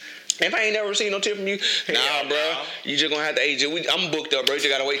open. If I ain't never received no tip from you, nah, bro. You just gonna have to age it. I'm booked up, bro. You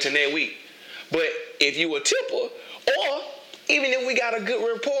just gotta wait till next week. But if you a tipper, or even if we got a good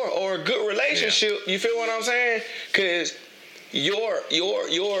rapport or a good relationship, you feel what I'm saying? Cause your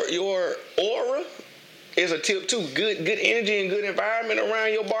aura is a tip too. Good energy and good environment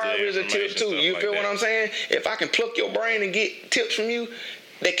around your barber is a tip too. You feel what I'm saying? If I can pluck your brain and get tips from you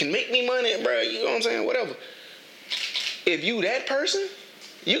that can make me money, bro, you know what I'm saying? Whatever. If you that person,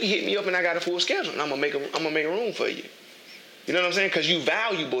 you can hit me up and I got a full schedule and I'm gonna make a room for you. You know what I'm saying? Because you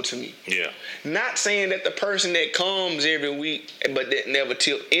valuable to me. Yeah. Not saying that the person that comes every week but that never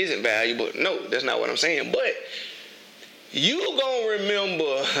tip isn't valuable. No, that's not what I'm saying. But you gonna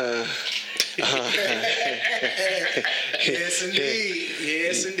remember. Yes, indeed.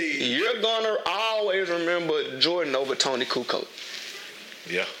 Yes, indeed. You're gonna always remember Jordan over Tony Kukoc.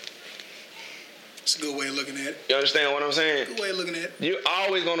 Yeah. It's a good way of looking at it. You understand what I'm saying? Good way of looking at it. You're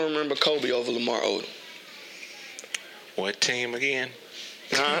always gonna remember Kobe over Lamar Odom. What team again?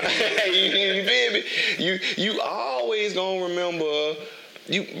 Huh? You feel me? You always gonna remember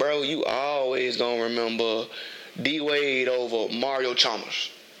you always gonna remember D Wade over Mario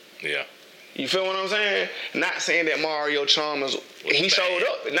Chalmers. Yeah. You feel what I'm saying? Not saying that Mario Chalmers he showed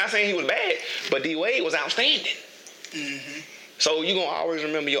up. Not saying he was bad, but D Wade was outstanding. Mm-hmm. So you gonna always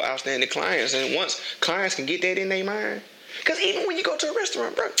remember your outstanding clients, and once clients can get that in their mind, because even when you go to a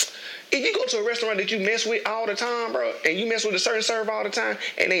restaurant, bro. If you go to a restaurant that you mess with all the time, bro, and you mess with a certain server all the time,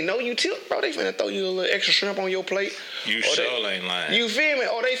 and they know you tip, bro, they finna throw you a little extra shrimp on your plate. You sure ain't lying. You feel me?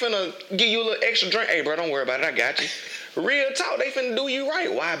 Or they finna give you a little extra drink. Hey, bro, don't worry about it. I got you. Real talk, they finna do you right.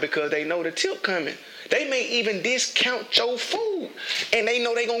 Why? Because they know the tip coming. They may even discount your food, and they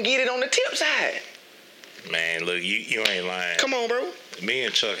know they gonna get it on the tip side. Man, look, you ain't lying. Come on, bro. Me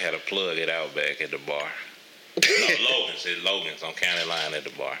and Chuck had a plug at Outback at the bar. No, Logan's on County Line at the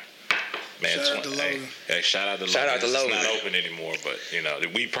bar. Man, shout out to Logan. Hey, shout out to Logan. It's not open anymore, but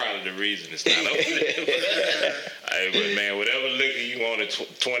we probably the reason it's not open. Hey, but man, whatever liquor you wanted,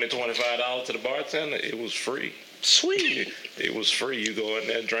 $20, $25 to the bartender, it was free. Sweet. It was free. You go in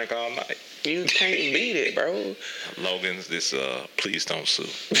there and drink all night. You can't beat it, bro. Logan's, please don't sue.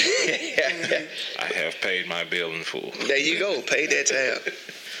 I have paid my bill in full. There you go. Pay that tab.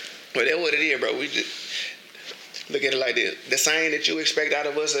 But that's what it is, bro. We just look at it like this. The same that you expect out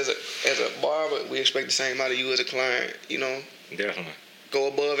of us as a barber, we expect the same out of you as a client, Definitely. Go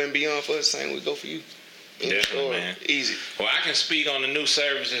above and beyond for us, the same we go for you. Definitely, man. Easy. Well, I can speak on the new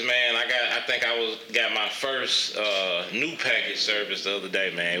services, man. I think I got my first new package service the other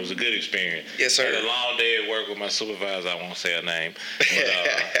day, man. It was a good experience. Yes, sir. Had a long day at work with my supervisor. I won't say her name, but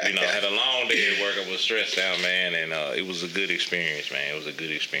had a long day at work. I was stressed out, man, and it was a good experience, man. It was a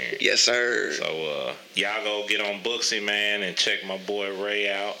good experience. Yes, sir. So y'all go get on Booksy, man, and check my boy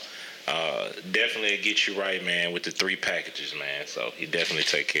Ray out. Definitely get you right, man, with the 3 packages, man. So he definitely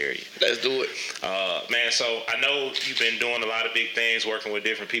take care of you. Let's do it. Man, so I know you've been doing a lot of big things, working with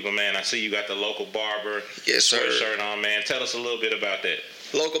different people, man. I see you got the local barber sweatshirt on, man. Tell us a little bit about that.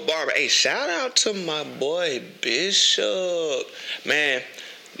 Local barber. Hey, shout out to my boy Bishop. Man,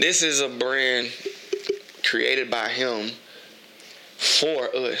 this is a brand created by him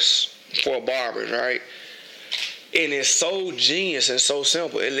for us, for barbers, right? And it's so genius and so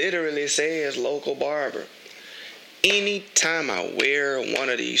simple. It literally says local barber. Anytime I wear one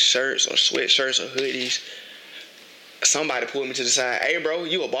of these shirts or sweatshirts or hoodies, somebody pulled me to the side. Hey, bro,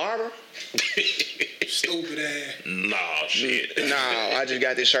 you a barber? Stupid ass. Nah, shit. No, I just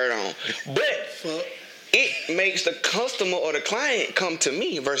got this shirt on. But it makes the customer or the client come to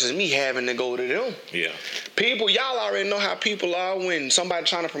me versus me having to go to them. Yeah. People, y'all already know how people are when somebody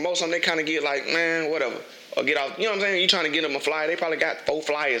trying to promote something, they kind of get like, man, whatever. Or get off, you know what I'm saying? You trying to get them a flyer. They probably got 4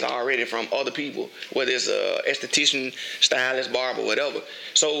 flyers already from other people, whether it's a esthetician, stylist, barber, whatever.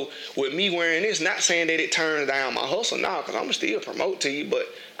 So with me wearing this, not saying that it turns down my hustle now, because I'm going to still promote to you, but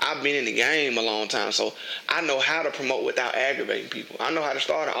I've been in the game a long time, so I know how to promote without aggravating people. I know how to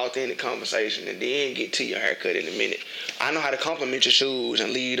start an authentic conversation and then get to your haircut in a minute. I know how to compliment your shoes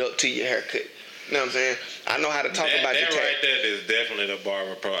and lead up to your haircut. You know what I'm saying? I know how to talk about your that right there is definitely the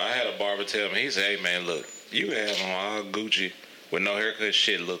barber pro. I had a barber tell me, he said, hey, man, look, you have on all Gucci with no haircut,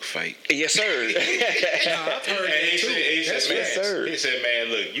 shit look fake. Yes, sir. I've heard that too. He said, man,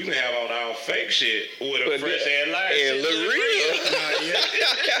 look, you can have on all fake shit with a fresh hairline. It look real.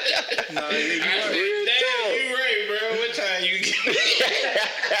 You right, bro. What time you get?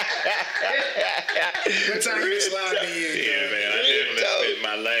 What time you slide me in? Yeah, man, I definitely spent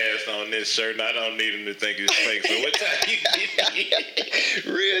my last on this shirt, and I don't need him to think it's fake. So what time you get me?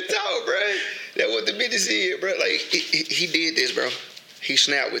 Real talk, bro. That's what the business is, bro. Like, he did this, bro. He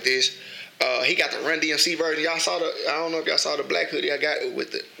snapped with this. He got the Run DMC version. I don't know if y'all saw the black hoodie I got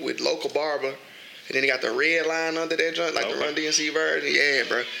with local barber. And then he got the red line under that joint, like the Run DMC version. Yeah,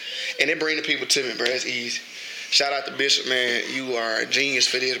 bro. And it bring the people to me, bro. It's easy. Shout out to Bishop, man. You are a genius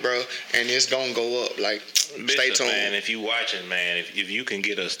for this, bro. And it's gonna go up. Like, Bishop, stay tuned. Man, if you watching, man, if you can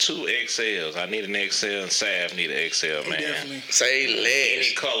get us 2 XLs, I need an XL and Sav need an XL, man. Definitely. Say less.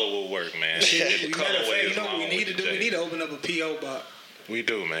 Any color will work, man. We need to open up a PO box. We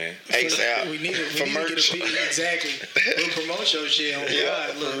do, man. ASAP. We need to For merch. get a PO. Exactly. We'll promote your shit on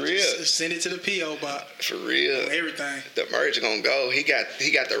God. Look, for real. Just send it to the PO box. For real. Everything. The merch gonna go. He got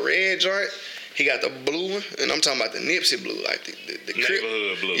the red joint. He got the blue one, and I'm talking about the Nipsey blue, like the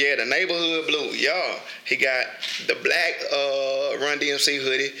neighborhood blue. Yeah, the neighborhood blue. Y'all. He got the black Run DMC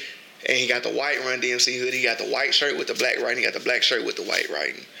hoodie, and he got the white Run DMC hoodie. He got the white shirt with the black writing. He got the black shirt with the white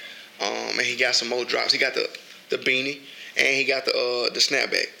writing. And he got some more drops. He got the beanie, and he got the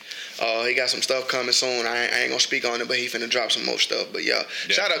snapback. He got some stuff coming soon. I ain't gonna speak on it, but he finna drop some more stuff. But yeah,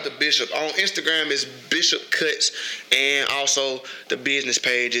 shout out to Bishop. On Instagram is Bishop Cuts, and also the business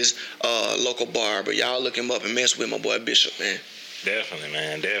page is Local Barber. Y'all look him up and mess with my boy Bishop, man. Definitely,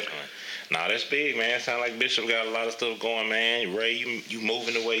 man. Definitely. Nah, that's big, man. Sound like Bishop got a lot of stuff going, man. Ray, you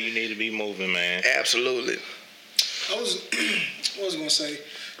moving the way you need to be moving, man. Absolutely. What was I gonna say?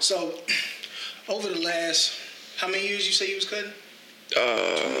 So, over the last, how many years you say you was cutting?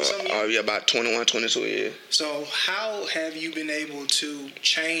 Yeah, about 21, 22 years. So how have you been able to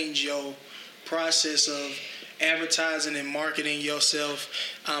change your process of advertising and marketing yourself?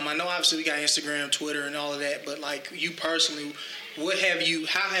 I know obviously we got Instagram, Twitter, and all of that, but like you personally,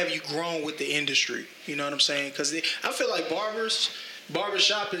 how have you grown with the industry? You know what I'm saying? Because I feel like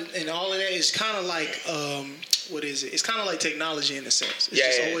barbershop and all of that is kind of like, what is it? It's kind of like technology in a sense. It's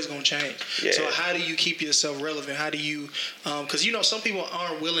just always going to change. Yeah. So how do you keep yourself relevant? How do you, because you know some people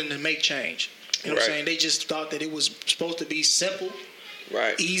aren't willing to make change. You know what I'm saying? They just thought that it was supposed to be simple,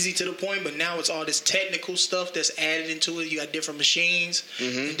 easy to the point, but now it's all this technical stuff that's added into it. You got different machines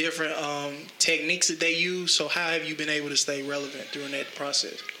and different techniques that they use. So how have you been able to stay relevant during that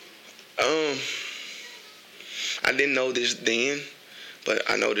process? I didn't know this then, but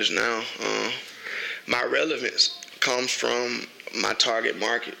I know this now. My relevance comes from my target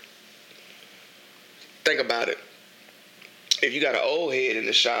market. Think about it. If you got an old head in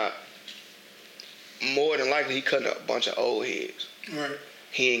the shop, more than likely he cutting up a bunch of old heads. Right.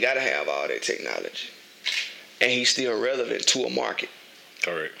 He ain't got to have all that technology. and he's still relevant to a market.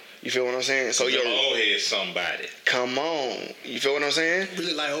 Correct. You feel what I'm saying? So your old head somebody. Come on. You feel what I'm saying?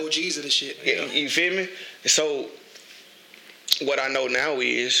 Really like OGs of the shit. Yeah. You feel me? So what I know now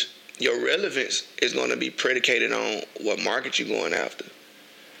is your relevance is going to be predicated on what market you're going after.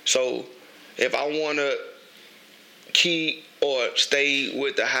 So if I want to keep or stay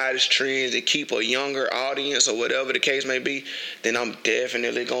with the hottest trends and keep a younger audience or whatever the case may be, then I'm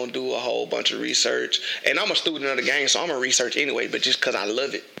definitely going to do a whole bunch of research. And I'm a student of the game, so I'm going to research anyway, but just because I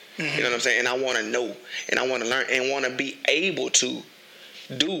love it. Mm-hmm. You know what I'm saying? And I want to know, and I want to learn, and want to be able to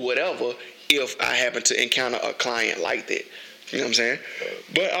do whatever if I happen to encounter a client like that. You know what I'm saying?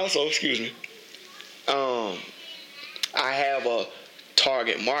 But also, excuse me, I have a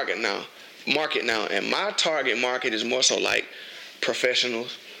target market now, and my target market is more so like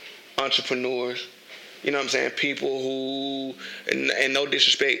professionals, entrepreneurs. You know what I'm saying? People who, and no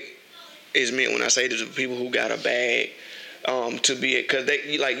disrespect is meant when I say this, people who got a bag. To be, because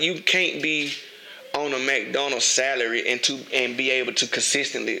they like, you can't be on a McDonald's salary and be able to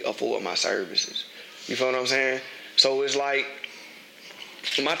consistently afford my services. You feel what I'm saying? So it's like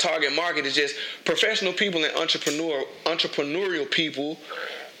my target market is just professional people and entrepreneurial people,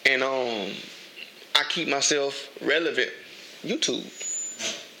 and I keep myself relevant. YouTube,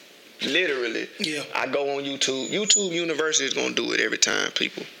 literally. Yeah. I go on YouTube. YouTube University is gonna do it every time,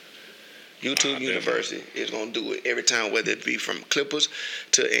 people. YouTube University is going to do it every time, whether it be from clippers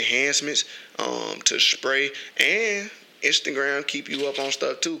to enhancements, to spray, and Instagram keep you up on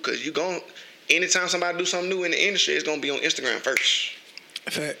stuff too, because anytime somebody do something new in the industry, it's going to be on Instagram first.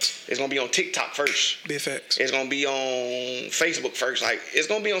 Facts. It's going to be on TikTok first. Big facts. It's going to be on Facebook first. Like, it's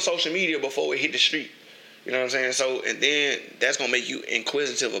going to be on social media before it hit the street. You know what I'm saying? So, and then that's going to make you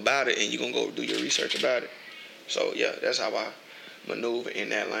inquisitive about it, and you're going to go do your research about it. So, yeah, that's how I maneuver in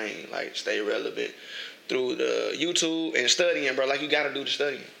that lane, like stay relevant through the YouTube and studying, bro. Like, you gotta do the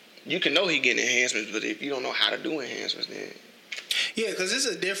studying. You can know he getting enhancements, but if you don't know how to do enhancements, then yeah, because there's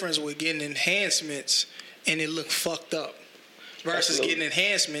a difference with getting enhancements and it look fucked up versus getting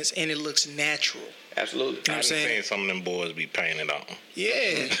enhancements and it looks natural. Absolutely. You know I've seen some of them boys be painted on.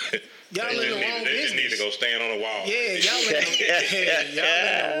 Yeah. Y'all in the wrong business. They just need to go stand on the wall. Yeah, y'all in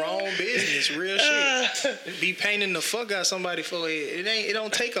the wrong business. Real shit. Be painting the fuck out somebody's forehead. It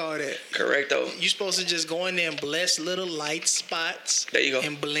don't take all that. Correct though. You supposed to just go in there and bless little light spots. There you go.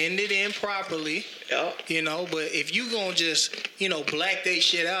 And blend it in properly. Yeah. You know, but if you gonna just, black they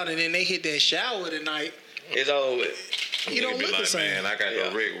shit out and then they hit that shower tonight, it's over. You don't look the same. Man, I got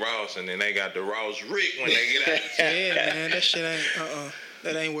the Rick Ross, and then they got the Ross Rick when they get out. Yeah, man, that shit ain't.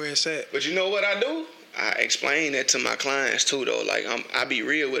 That ain't where it's at. But you know what I do? I explain that to my clients too, though. Like, I be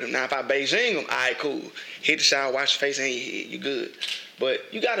real with them. Now, if I Beijing them, all right, cool. Hit the shower, wash your face, and you good.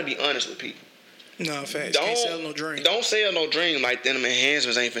 But you got to be honest with people. No, facts. Can't sell no dream. Don't sell no dream like them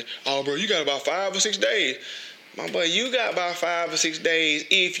enhancements ain't fin. Oh, bro, you got about 5 or 6 days. My boy, you got about 5 or 6 days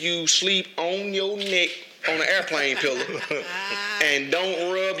if you sleep on your neck on an airplane pillow and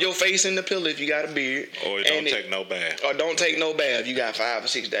don't rub your face in the pillow if you got a beard. Or don't take no bath. Or don't take no bath. You got 5 or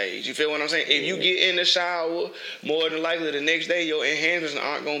 6 days. You feel what I'm saying? If you get in the shower, more than likely the next day your enhancements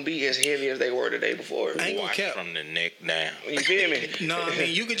aren't going to be as heavy as they were the day before. I ain't gonna cap. From the neck down. You feel me? No, I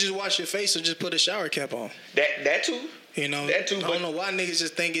mean, you could just wash your face or just put a shower cap on. That too. That too. I don't know why niggas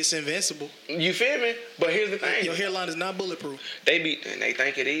just think it's invincible. You feel me? But here's the thing. Your hairline is not bulletproof. They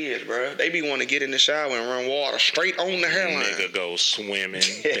think it is, bro. They be wanting to get in the shower and run water straight on the hairline. Nigga go swimming.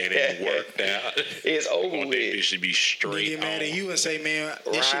 They didn't worked out. It's over with. It should be straight. They get mad at you and say, man,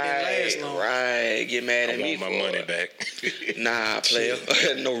 this shit didn't last long. Right. Get mad at me for my money back. Nah, player.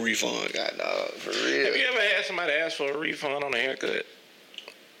 No refund. God, dog. For real. Have you ever had somebody ask for a refund on a haircut?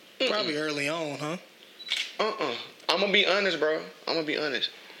 Probably early on, huh? I'm going to be honest, bro. I'm going to be honest.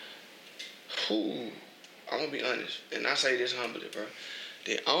 I'm going to be honest. And I say this humbly, bro.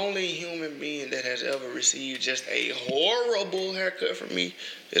 The only human being that has ever received just a horrible haircut from me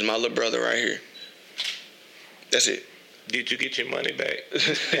is my little brother right here. That's it. Did you get your money back?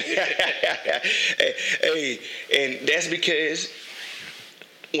 hey, and that's because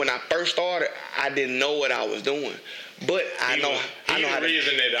when I first started, I didn't know what I was doing. But I know how the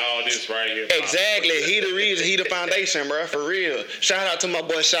reason that all this right here. Exactly. He the reason. He the foundation, bro. For real. Shout out to my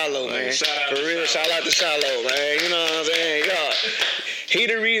boy Shiloh, man. Shout out to Shiloh, man. You know what I'm saying? God. He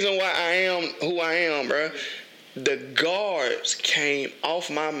the reason why I am who I am, bro. The guards came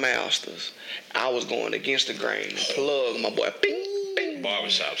off my masters. I was going against the grain. Plug my boy. Bing, bing.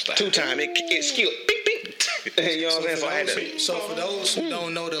 Barbershop style. 2 times. It skipped. Bing, bing. You know what I'm saying? So for those who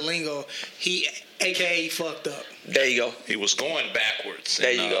don't know the lingo, he AKA fucked up. There you go. He was going backwards.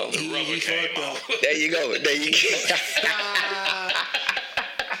 There you go. The rubber He came fucked off. up. There you go. There you go.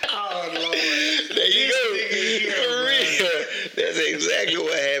 Oh Lord. There you go. For real. That's exactly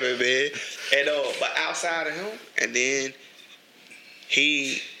what happened, man. And but outside of him, and then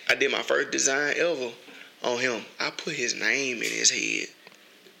I did my first design ever on him. I put his name in his head.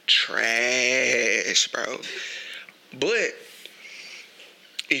 Trash, bro. But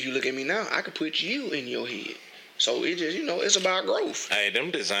if you look at me now, I could put you in your head. So it just, it's about growth. Hey,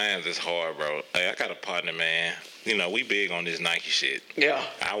 them designs is hard, bro. Hey, I got a partner, man. We big on this Nike shit. Yeah.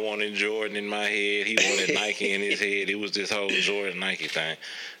 I wanted Jordan in my head. He wanted Nike in his head. It was this whole Jordan Nike thing.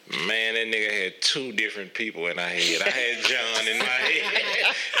 Man, that nigga had two different people in our head. I had John in my head,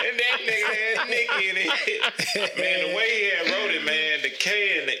 and that nigga had Nicky in his head. Man, the way he had wrote it, man, the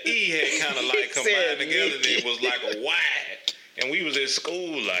K and the E had kind of like combined together, and it was like a Y. And we was at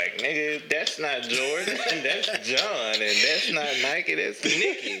school like, nigga, that's not Jordan, that's John, and that's not Nike, that's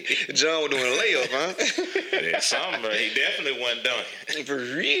Nicky. John was doing a layup, huh? Yeah, something, bro. He definitely wasn't dunking. For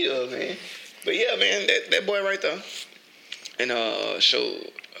real, man. But yeah, man, that boy right there. And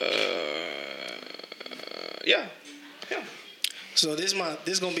yeah. So this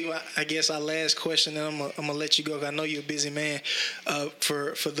gonna be I guess our last question, and I'm gonna let you go. 'Cause I know you're a busy man.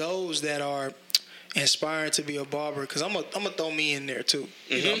 For those that are inspiring to be a barber, because I'm gonna throw me in there too.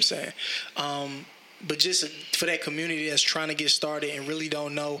 You know what I'm saying? But just for that community that's trying to get started and really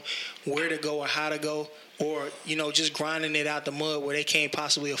don't know where to go or how to go, or just grinding it out the mud where they can't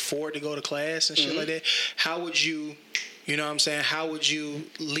possibly afford to go to class and shit like that. How would you? You know what I'm saying? How would you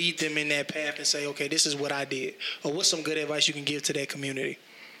lead them in that path and say, okay, this is what I did? Or what's some good advice you can give to that community?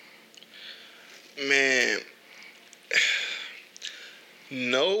 Man,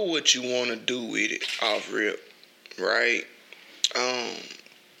 know what you want to do with it off rip, right?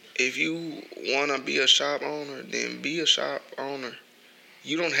 If you want to be a shop owner, then be a shop owner.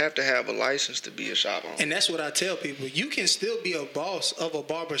 You don't have to have a license to be a shop owner. And that's what I tell people. You can still be a boss of a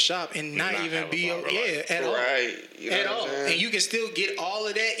barber shop and not even be at all. Right. At all. And you can still get all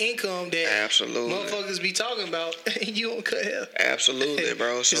of that income that absolutely motherfuckers be talking about, and you don't cut hair. Absolutely,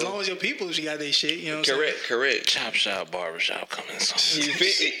 bro. So, as long as your people got their shit, you know what I'm saying? Correct. Chop shop, barber shop coming soon. You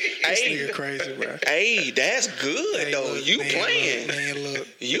fit it. This nigga crazy, bro. Hey, that's good, though. Look, you man, playing. Man, look.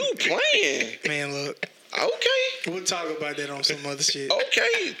 You playing. Man, look. Okay. We'll talk about that on some other shit.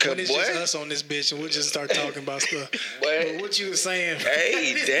 Okay, when it's just us on this bitch, and we'll just start talking about stuff. But what you was saying?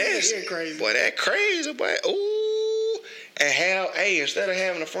 Hey, that's crazy. Boy, that crazy, boy. Ooh, and instead of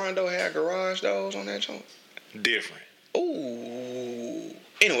having a front door, have garage doors on that joint. Different. Ooh.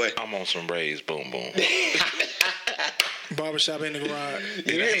 Anyway, I'm on some raised boom boom. Barbershop in the garage. It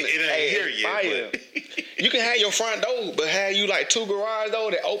ain't here yet. But you can have your front door, but have you like two garage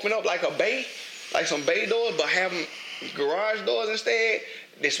doors that open up like a bay. Like some bay doors, but have them garage doors instead,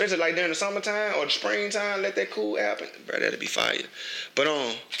 especially like during the summertime or the springtime, let that cool happen. Bro, that'd be fire. But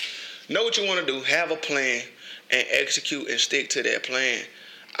know what you want to do, have a plan, and execute and stick to that plan.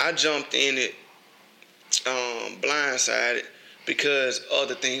 I jumped in it blindsided because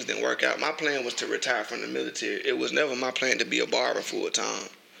other things didn't work out. My plan was to retire from the military. It was never my plan to be a barber full time.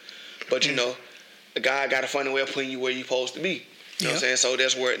 But the guy got a funny way of putting you where you're supposed to be. You know what I'm saying? So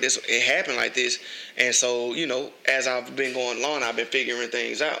that's where it happened like this. And so, as I've been going along, I've been figuring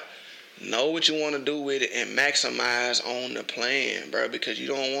things out. Know what you want to do with it and maximize on the plan, bro, because you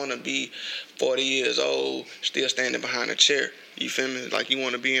don't want to be 40 years old still standing behind a chair. You feel me? Like you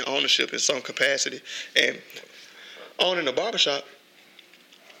want to be in ownership in some capacity. And owning a barbershop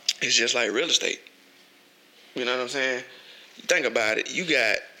is just like real estate. You know what I'm saying? Think about it. You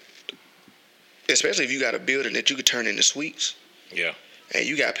got, especially if you got a building that you could turn into suites. Yeah. And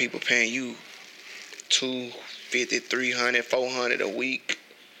you got people paying you $250, $300, $400 a week.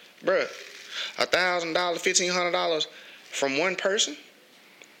 Bruh, $1,000, $1,500 from one person,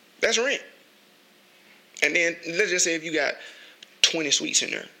 that's rent. And then let's just say if you got 20 suites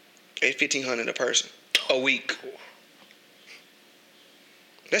in there, it's $1,500 a person a week.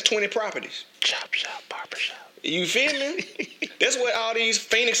 That's 20 properties. Chop shop, barber shop. You feel me? That's what all these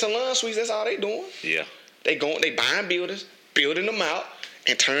Phoenix salon suites, that's all they doing. Yeah. They buying buildings, building them out,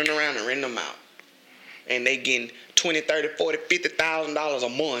 and turning around and renting them out. And they getting $20,000, $30,000, $40,000, $50,000 a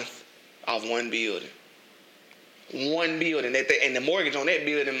month off one building. One building. And the mortgage on that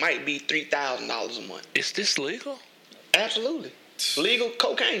building might be $3,000 a month. Is this legal? Absolutely. legal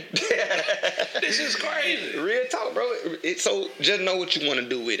cocaine. This is crazy. Real talk, bro. So just know what you want to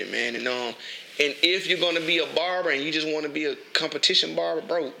do with it, man. And if you're gonna be a barber and you just want to be a competition barber,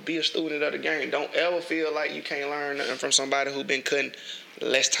 bro, be a student of the game. Don't ever feel like you can't learn nothing from somebody who been cutting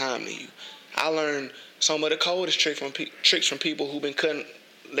less time than you. I learned some of the coldest tricks from people who've been cutting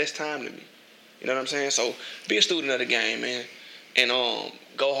less time than me. You know what I'm saying? So be a student of the game, man, and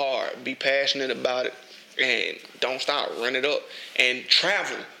go hard, be passionate about it, and don't stop. Run it up and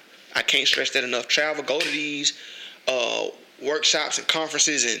travel. I can't stress that enough. Travel. Go to these workshops and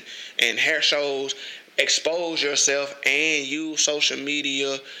conferences and hair shows. Expose yourself and use social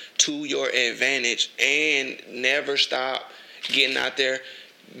media to your advantage, and never stop getting out there,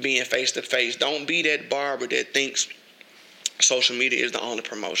 being face to face. Don't be that barber that thinks social media is the only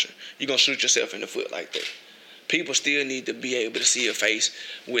promotion. You're gonna shoot yourself in the foot like that. People still need to be able to see your face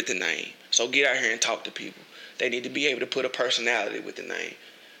with the name. So get out here and talk to people. They need to be able to put a personality with the name.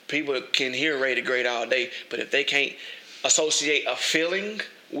 People can hear Ray the Great all day, but if they can't associate a feeling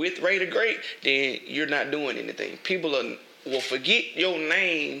with Ray the Great, then you're not doing anything. People will forget your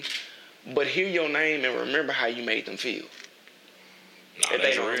name, but hear your name and remember how you made them feel. No, if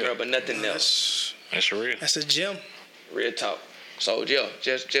they don't remember nothing else. That's real. That's a gem. Real talk. So yeah,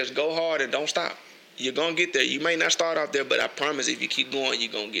 just go hard and don't stop. You're gonna get there. You may not start off there, but I promise if you keep going,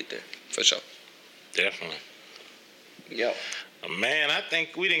 you're gonna get there. For sure. Definitely. Yep. Man, I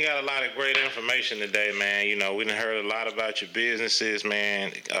think we done got a lot of great information today, man. You know, we done heard a lot about your businesses,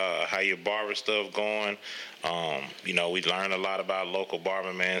 man, how your barber stuff going. You know, we learned a lot about local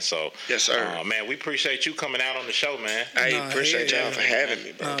barber, man. So, yes, sir. Man, we appreciate you coming out on the show, man. I appreciate y'all for having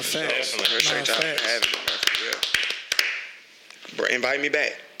me, bro. Definitely. Appreciate y'all for having me, bro. For real. Bro, invite me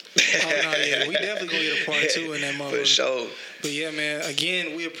back. Yeah, we definitely gonna get a part 2 in that motherfucker. For sure. But yeah, man.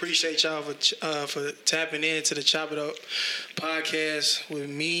 Again, we appreciate y'all for tapping into the Chop It Up podcast with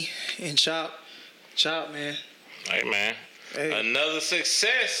me and Chop, man. Hey, man. Hey. Another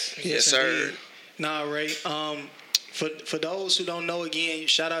success. Yes, sir. Indeed. Nah, Ray. For those who don't know, again,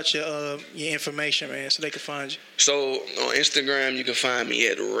 shout out your information, man, so they can find you. So on Instagram, you can find me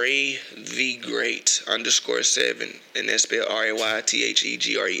at Ray the Great _7, and that's spelled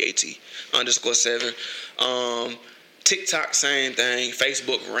RAYTHEGREAT _7. TikTok, same thing.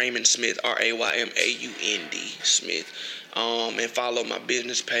 Facebook, Raymond Smith, RAYMAUND Smith. And follow my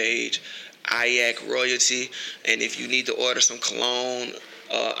business page, IAAK Royalty. And if you need to order some cologne,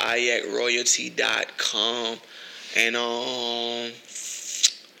 IAAKRoyalty.com. And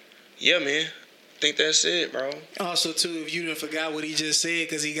yeah, man. I think that's it, bro. Also, too, if you done forgot what he just said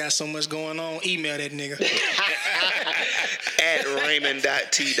because he got so much going on, email that nigga. At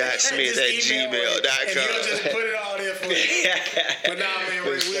raymond.t.smith@gmail.com. And he'll just put it all there for you. But nah, man,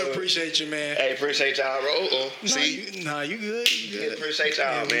 Ray, we appreciate you, man. Hey, appreciate y'all, bro. See? You good. Appreciate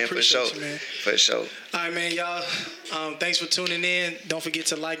y'all, man, for sure. For sure. All right, man, y'all. Thanks for tuning in. Don't forget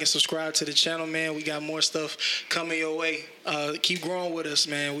to like and subscribe to the channel, man. We got more stuff coming your way. Keep growing with us,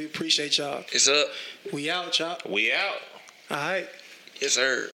 man. We appreciate y'all. It's up. We out, y'all. We out. All right. Yes,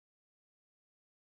 sir.